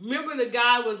 Remember the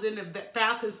guy was in the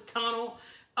Falcons tunnel?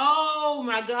 Oh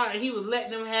my God. And he was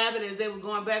letting them have it as they were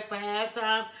going back for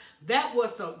halftime. That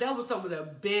was some of the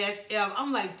best ever.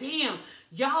 I'm like, damn,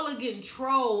 y'all are getting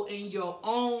trolled in your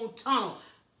own tunnel.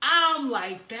 I'm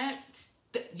like,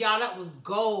 y'all, that was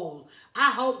gold. I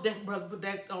hope that brother put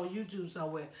that on YouTube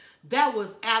somewhere. That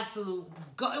was absolute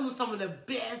gold. It was some of the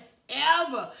best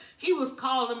ever. He was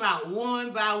calling them out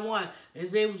one by one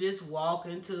as they were just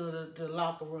walking to the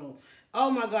locker room. Oh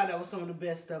my God, that was some of the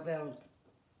best stuff ever.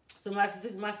 So my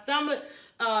stomach,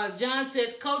 John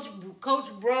says, Coach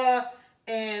Bruh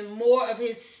and more of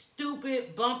his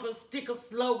stupid bumper sticker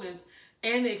slogans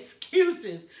and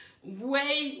excuses.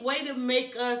 Way to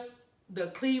make us the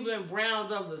Cleveland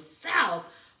Browns of the South.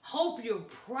 Hope you're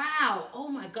proud. Oh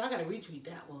my God, I gotta retweet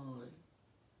that one.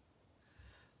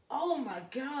 Oh my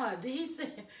God. He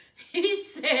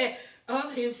said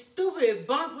of his stupid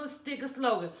bumper sticker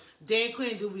slogan. Dan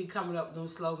Quinn do be coming up with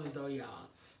those slogans though,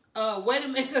 y'all. Way to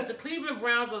make us the Cleveland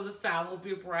Browns of the South. Hope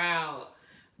you're proud.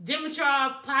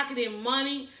 Dimitrov pocketing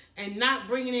money and not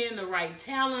bringing in the right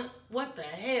talent. What the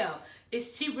hell?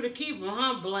 It's cheaper to keep them,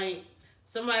 huh, Blank?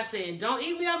 Somebody saying, don't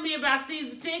email me about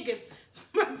season tickets.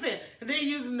 Somebody said, they're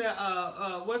using the,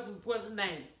 what's the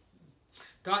name?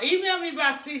 Don't email me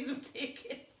about season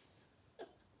tickets.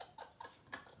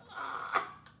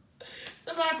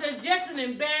 Somebody said, just an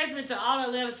embarrassment to all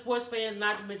Atlanta sports fans,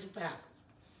 not to mention Packers.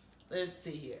 Let's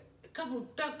see here. A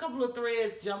couple of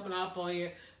threads jumping off on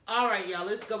here. All right, y'all,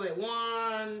 let's go back.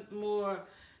 One more.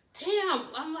 Damn,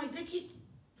 I'm like, they keep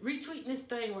retweeting this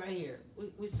thing right here.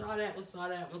 We saw that.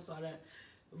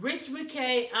 Rich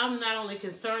McKay, I'm not only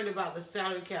concerned about the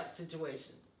salary cap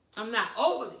situation. I'm not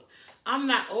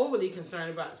overly concerned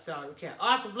about the salary cap.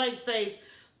 Arthur Blank says,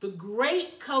 the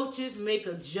great coaches make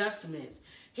adjustments.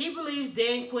 He believes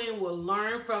Dan Quinn will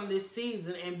learn from this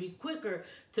season and be quicker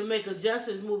to make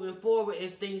adjustments moving forward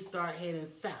if things start heading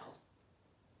south.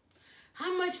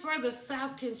 How much further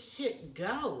south can shit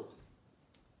go?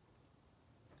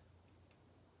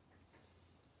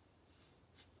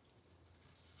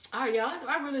 All right, y'all,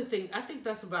 I think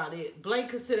that's about it. Blake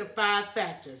considered 5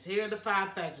 factors. Here are the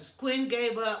 5 factors. Quinn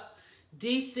gave up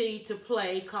DC to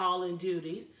play calling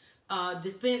duties.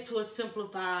 Defense was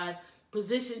simplified.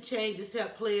 Position changes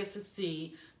help players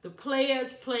succeed. The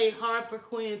players played hard for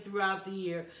Quinn throughout the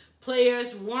year.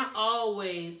 Players weren't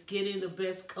always getting the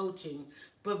best coaching,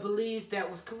 but believes that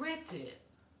was corrected.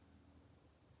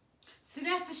 See,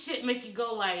 that's the shit make you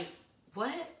go like,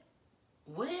 what?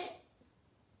 What?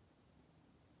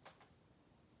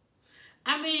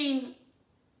 I mean,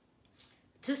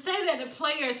 to say that the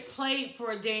players played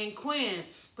for Dan Quinn,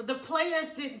 but the players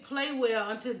didn't play well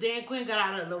until Dan Quinn got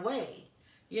out of the way.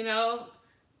 You know?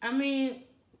 I mean,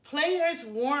 players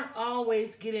weren't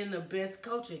always getting the best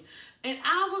coaching. And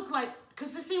I was like,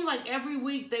 because it seemed like every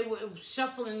week they were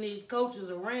shuffling these coaches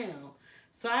around.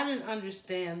 So I didn't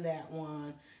understand that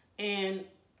one. And,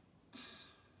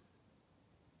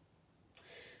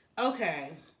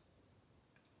 okay.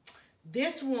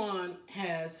 This one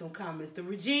has some comments. The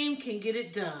regime can get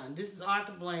it done. This is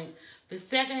Arthur Blank. The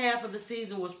second half of the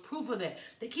season was proof of that.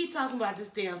 They keep talking about this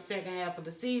damn second half of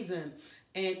the season,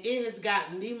 and it has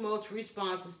gotten the most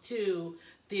responses to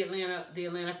the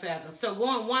Atlanta Falcons. So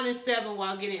going 1-7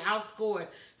 while getting outscored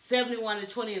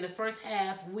 71-20 in the first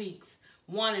half weeks,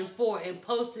 1-4, and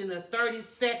posting a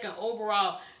 32nd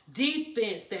overall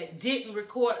defense that didn't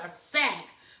record a sack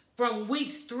from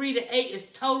weeks 3 to 8 is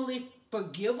totally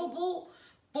forgivable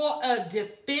for a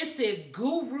defensive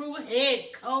guru head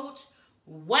coach.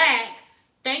 Whack.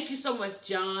 Thank you so much,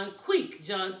 John Quick.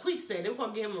 John Quick said it. We're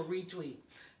going to give him a retweet.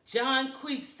 John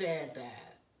Quick said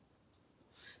that.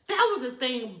 That was a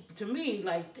thing to me,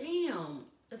 like, damn.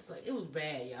 It's like, it was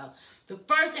bad, y'all. The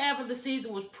first half of the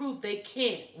season was proof they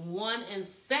can't.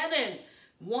 1-7.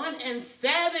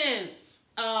 1-7.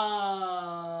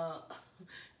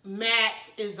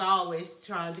 Matt is always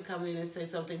trying to come in and say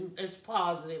something as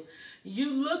positive.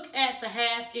 You look at the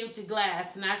half-empty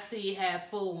glass, and I see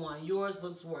half-full one. Yours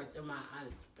looks worse, in my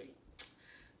honest opinion.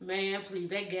 Man, please,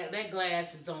 that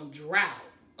glass is on drought,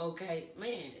 okay?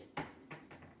 Man.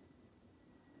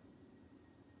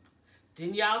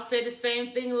 Didn't y'all say the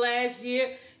same thing last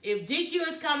year? If DQ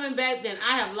is coming back, then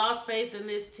I have lost faith in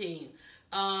this team.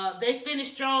 They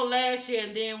finished strong last year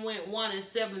and then went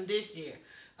 1-7 this year.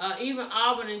 Even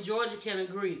Auburn and Georgia can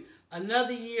agree.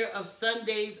 Another year of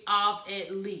Sundays off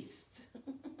at least.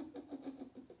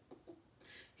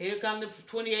 Here come the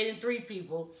 28-3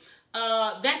 people.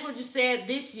 That's what you said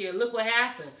this year. Look what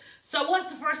happened. So what's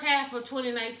the first half of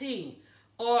 2019?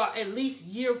 Or at least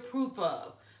year proof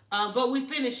of? But we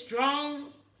finished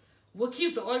strong. We'll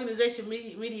keep the organization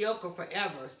mediocre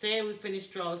forever. Saying we finished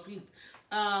strong.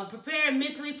 Preparing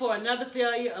mentally for another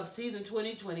failure of season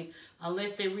 2020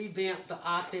 unless they revamp the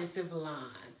offensive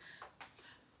line.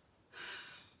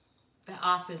 The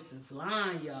offensive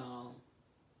line, y'all.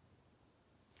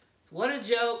 What a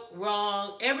joke.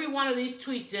 Wrong. Every one of these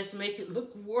tweets just make it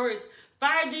look worse.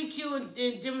 Fire DQ and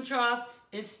Dimitrov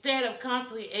instead of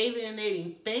constantly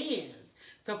alienating fans.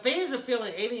 So fans are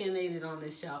feeling alienated on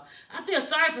this show. I feel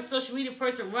sorry for social media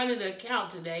person running the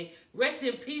account today. Rest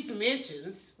in peace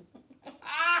mentions.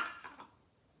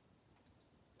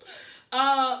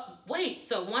 Wait,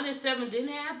 so 1-7 didn't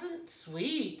happen?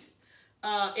 Sweet.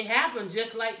 It happened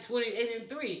just like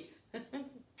 28-3. Damn.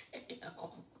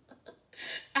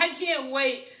 I can't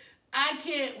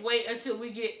wait until we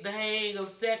get the hang of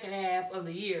second half of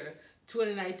the year.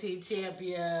 2019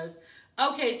 champions.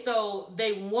 Okay, so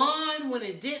they won when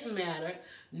it didn't matter.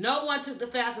 No one took the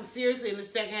Falcons seriously in the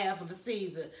second half of the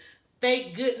season.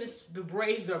 Thank goodness the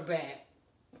Braves are back.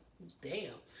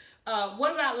 Damn.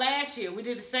 What about last year? We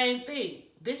did the same thing.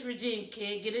 This regime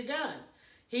can't get it done.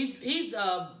 He's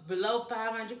below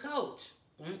 500 coach.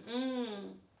 Mm-mm.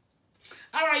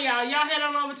 All right, y'all. Y'all head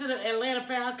on over to the Atlanta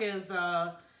Falcons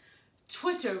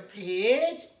Twitter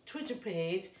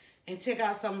page, and check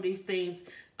out some of these things.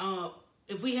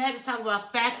 If we had to talk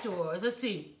about factors, let's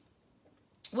see.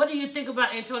 What do you think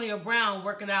about Antonio Brown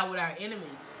working out with our enemy?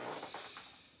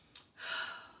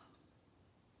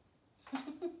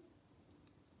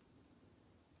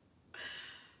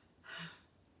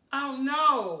 Oh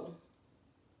no.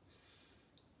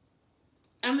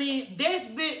 I mean,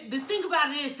 the thing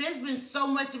about it is there's been so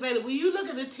much available. When you look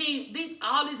at the team,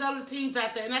 all these other teams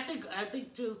out there, and I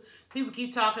think too, people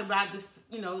keep talking about this,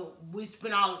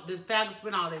 the Falcons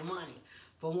spend all their money.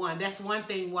 For one, that's one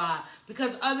thing why.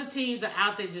 Because other teams are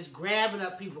out there just grabbing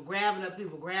up people.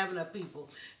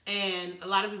 And a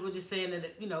lot of people are just saying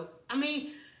that,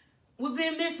 we're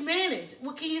being mismanaged.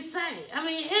 What can you say? I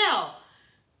mean, hell,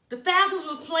 the Falcons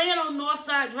were playing on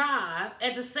Northside Drive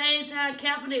at the same time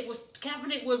Kaepernick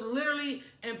was literally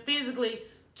and physically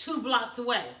 2 blocks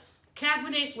away.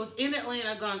 Kaepernick was in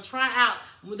Atlanta going to try out.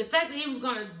 The fact that he was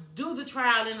going to do the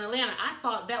tryout in Atlanta, I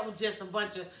thought that was just a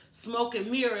bunch of smoke and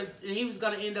mirrors, and he was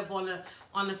going to end up on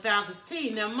the Falcons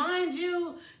team. Now, mind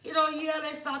you, they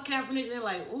saw Kaepernick, and they're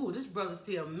like, ooh, this brother's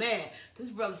still mad. This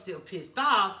brother's still pissed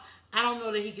off. I don't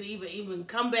know that he could even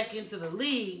come back into the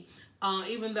league,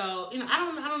 even though,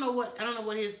 I don't know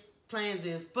what his plans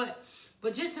is, but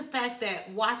just the fact that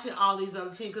watching all these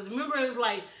other teams, because remember, it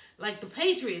was like the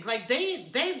Patriots, like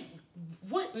they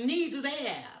what need do they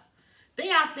have? They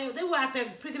were out there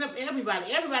picking up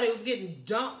everybody. Everybody was getting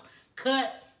dumped,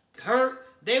 cut, hurt.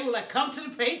 They were like, come to the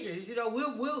Patriots.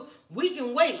 We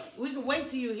can wait. We can wait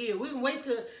till you're here. We can wait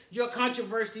till your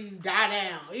controversies die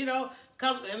down.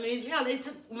 Hell, they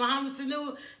took Mohamed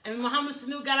Sanu, and Mohamed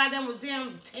Sanu got out there and was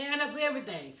damn tearing up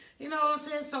everything. You know what I'm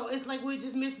saying? So it's like we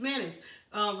just mismanaged.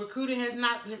 Recruiting has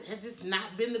just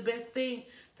not been the best thing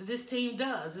that this team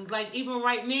does. It's like even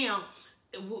right now,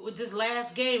 with this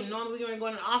last game, knowing we're going to go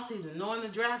in the offseason, knowing the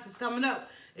draft is coming up,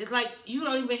 it's like you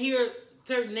don't even hear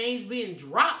certain names being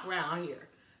dropped around here.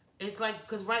 It's like,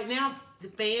 because right now, the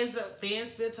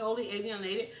fans feel totally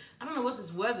alienated. I don't know what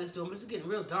this weather is doing, but it's getting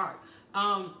real dark.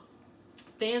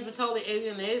 Fans are totally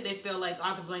alienated. They feel like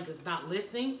Arthur Blank is not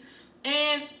listening.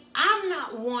 And I'm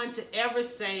not one to ever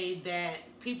say that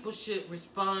people should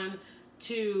respond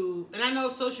to, and I know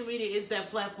social media is that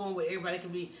platform where everybody can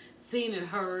be seen and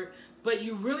heard, but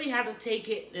you really have to take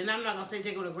it, and I'm not going to say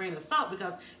take it with a grain of salt,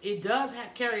 because it does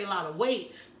carry a lot of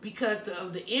weight because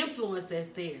of the influence that's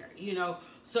there,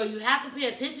 So you have to pay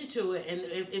attention to it, and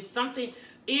if something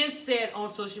is said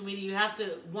on social media, you have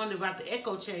to wonder about the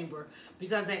echo chamber,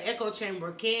 because that echo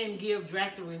chamber can give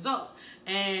drastic results.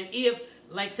 And if,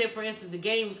 like, say, for instance, the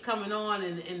game is coming on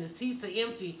and the seats are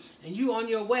empty and you on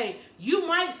your way, you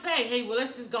might say, hey, well,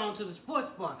 let's just go on to the sports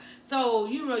bar. So,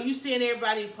 you seeing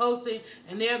everybody posting,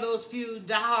 and there are those few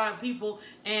diehard people,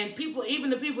 and even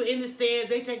the people in the stands,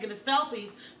 they taking the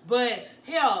selfies, but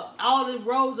hell, all the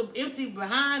rows are empty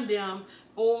behind them,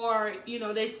 or,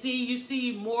 you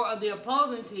see more of the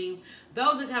opposing team.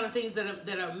 Those are the kind of things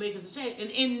that are making a change.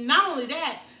 And not only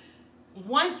that,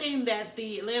 one thing that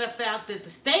the Atlanta Falcons, that the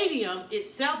stadium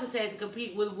itself has had to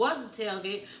compete with, was the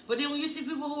tailgate. But then when you see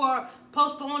people who are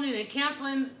postponing and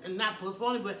canceling, and not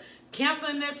postponing, but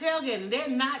canceling their tailgating,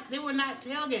 they were not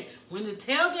tailgating. When the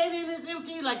tailgating is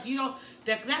empty,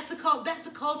 that's the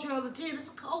culture of the team. It's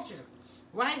a culture,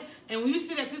 right? And when you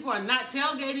see that people are not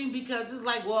tailgating because it's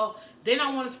like, well, they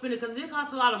don't want to spend it because it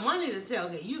costs a lot of money to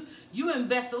tailgate. You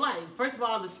invest a lot. First of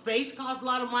all, the space costs a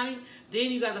lot of money.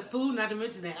 Then you got the food, not to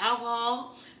mention the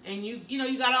alcohol, and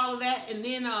you got all of that. And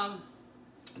then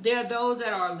there are those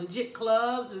that are legit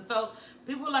clubs, and so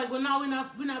people are like, well, no,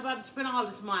 we're not about to spend all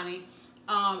this money,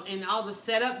 and all the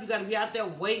setup. You got to be out there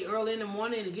way early in the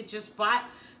morning to get your spot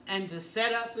and to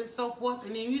set up and so forth.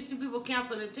 And then you see people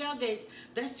canceling the tailgates.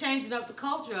 That's changing up the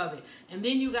culture of it. And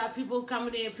then you got people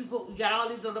coming in, you got all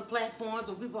these other platforms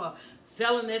where people are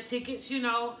selling their tickets,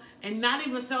 and not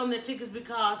even selling their tickets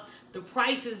because the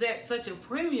price is at such a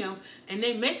premium and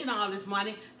they making all this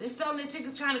money. They're selling their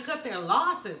tickets trying to cut their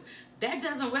losses. That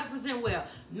doesn't represent well.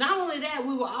 Not only that,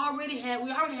 we already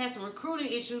had some recruiting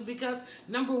issues because,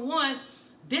 number one,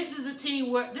 this is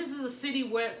a city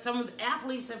where some of the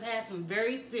athletes have had some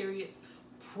very serious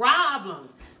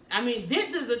problems. I mean,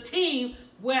 this is a team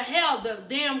where, hell, the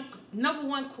damn number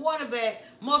one quarterback,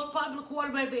 most popular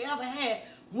quarterback they ever had,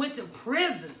 went to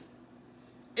prison.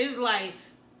 It's like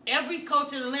every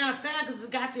coach in Atlanta Falcons has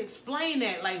got to explain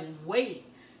that. Like, wait,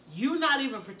 you not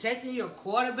even protecting your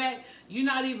quarterback. You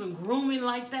not even grooming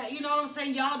like that. You know what I'm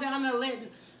saying? Y'all down there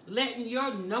letting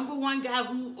your number one guy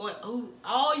who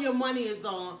all your money is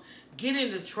on get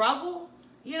into trouble.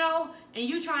 You know, and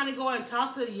you trying to go and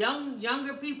talk to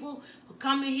younger people who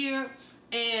come in here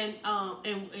and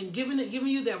giving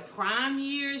you their prime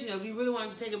years. You know, if you really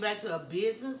want to take it back to a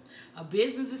business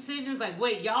decision, like,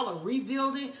 wait, y'all are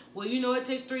rebuilding. Well, you know, it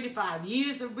takes 3 to 5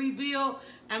 years to rebuild.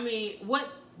 I mean,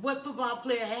 what football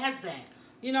player has that?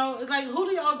 You know, it's like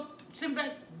Julio sitting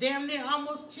back damn near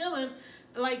almost chilling,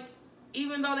 like,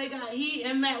 even though he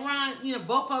and Matt Ryan, you know,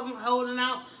 both of them holding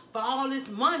out for all this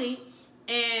money,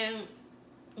 and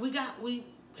we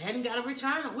hadn't got a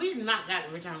return. We had not got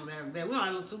a return on that investment. We don't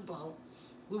have no Super Bowl.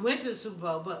 We went to the Super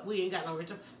Bowl, but we ain't got no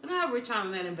return. We don't have a return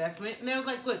on that investment. And there was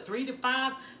like, what, 3 to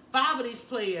 5? 5 of these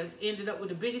players ended up with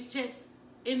the biggest checks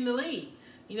in the league.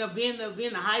 You know, being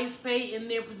the highest paid in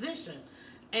their position.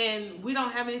 And we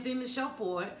don't have anything to show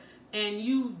for it. And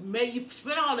you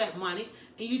spend all that money,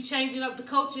 and you changing up the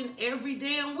coaching every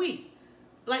damn week.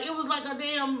 Like, it was like a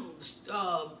damn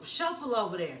shuffle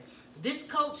over there. This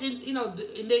coach, you know,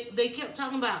 they kept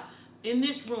talking about in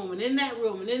this room and in that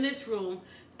room and in this room,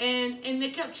 and they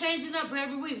kept changing up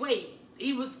every week. Wait,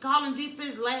 he was calling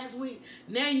defense last week.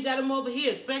 Now you got him over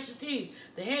here, special teams.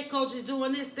 The head coach is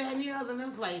doing this, that, and the other. And I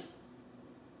was like,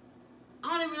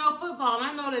 I don't even know football,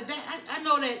 and I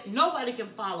know that nobody can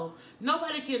follow.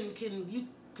 Nobody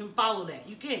can follow that.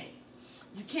 You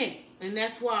can't, and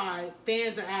that's why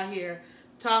fans are out here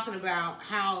talking about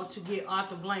how to get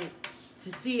Arthur Blank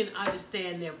to see and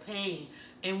understand their pain.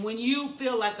 And when you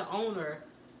feel like an owner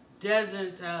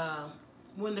doesn't,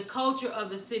 when the culture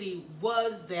of the city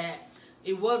was that,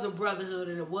 it was a brotherhood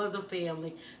and it was a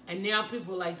family, and now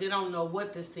people like they don't know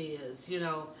what this is, you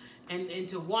know, and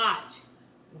to watch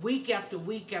week after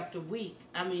week after week.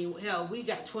 I mean, hell, we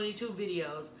got 22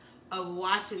 videos of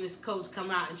watching this coach come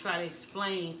out and try to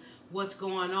explain what's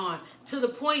going on, to the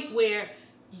point where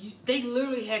they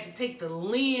literally had to take the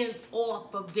lens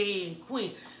off of Dan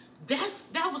Quinn.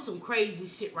 That was some crazy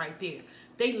shit right there.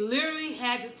 They literally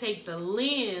had to take the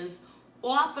lens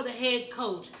off of the head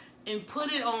coach and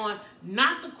put it on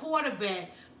not the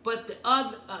quarterback, but the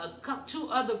other 2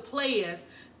 other players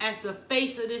as the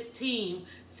face of this team,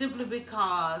 simply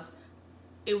because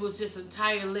it was just an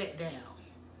entire letdown.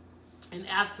 An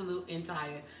absolute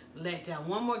entire letdown.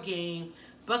 One more game.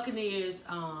 Buccaneers,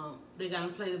 they're going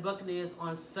to play the Buccaneers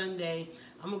on Sunday.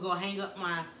 I'm going to go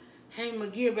hang my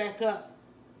gear back up,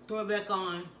 throw it back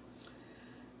on,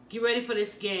 get ready for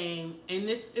this game. And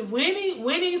this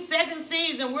winning second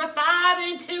season. We're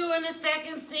 5-2 in the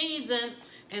second season.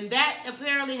 And that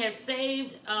apparently has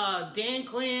saved Dan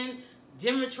Quinn,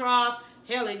 Dimitroff.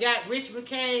 Hell, it got Rich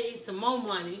McKay some more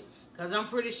money, because I'm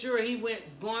pretty sure he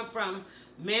going from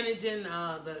managing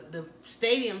the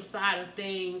stadium side of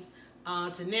things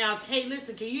to now, hey,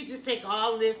 listen, can you just take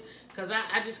all of this? Because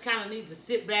I just kind of need to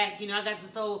sit back. You know, I got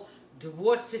this whole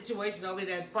divorce situation over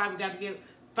there that probably got to get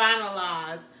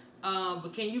finalized.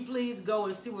 But can you please go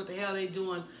and see what the hell they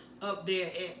doing up there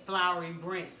at Flowery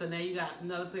Branch? So now you got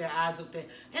another pair of eyes up there.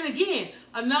 And again,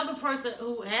 another person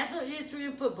who has a history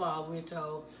in football, we're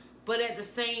told. But at the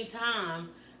same time,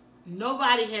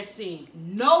 nobody has seen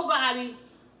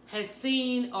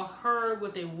or heard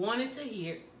what they wanted to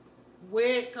hear when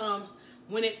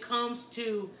it comes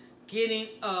to getting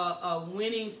a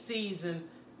winning season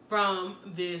from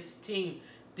this team.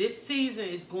 This season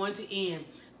is going to end,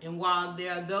 and while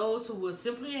there are those who will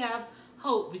simply have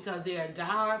hope because they are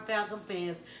diehard Falcon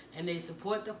fans and they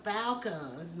support the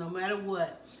Falcons no matter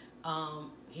what,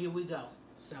 here we go.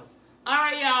 So, all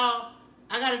right, y'all.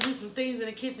 I got to do some things in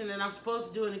the kitchen that I'm supposed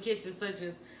to do in the kitchen, such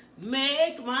as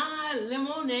make my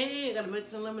lemonade. I got to make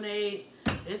some lemonade.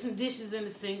 There's some dishes in the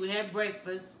sink. We had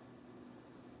breakfast.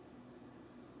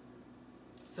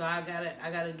 So I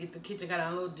gotta get the kitchen. I got to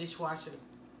unload the dishwasher.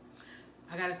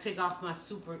 I got to take off my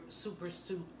super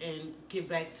suit and get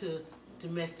back to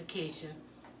domestication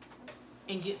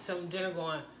and get some dinner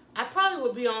going. I probably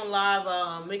would be on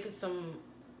live making some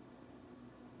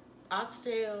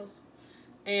oxtails.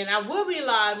 And I will be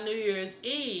live New Year's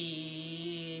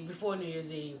Eve, before New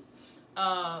Year's Eve.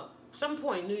 Some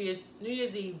point New Year's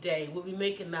Eve day, we'll be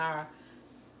making our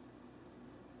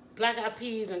black eyed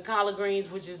peas and collard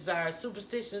greens, which is our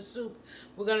superstition soup.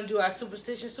 We're going to do our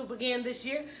superstition soup again this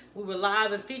year. We were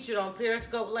live and featured on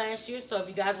Periscope last year, so if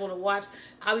you guys want to watch,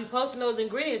 I'll be posting those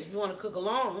ingredients if you want to cook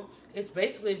along. It's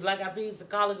basically black eyed peas and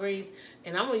collard greens,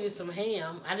 and I'm going to use some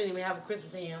ham. I didn't even have a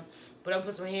Christmas ham, but I'm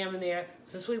going to put some ham in there.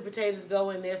 Some sweet potatoes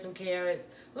go in there, some carrots,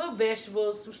 little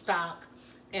vegetables, some stock,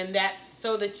 And that's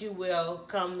so that you will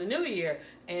come the new year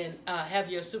and have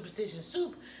your superstition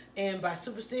soup. And by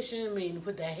superstition, I mean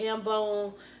put that ham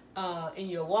bone in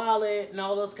your wallet and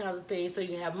all those kinds of things, so you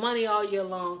can have money all year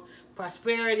long,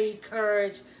 prosperity,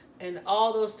 courage, and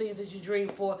all those things that you dream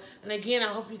for. And again, I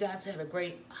hope you guys had a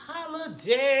great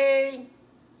holiday.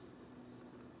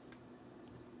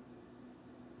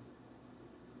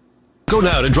 Go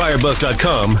now to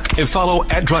dryerbuzz.com and follow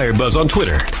 @DryerBuzz on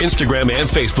Twitter, Instagram, and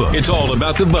Facebook. It's all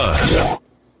about the buzz.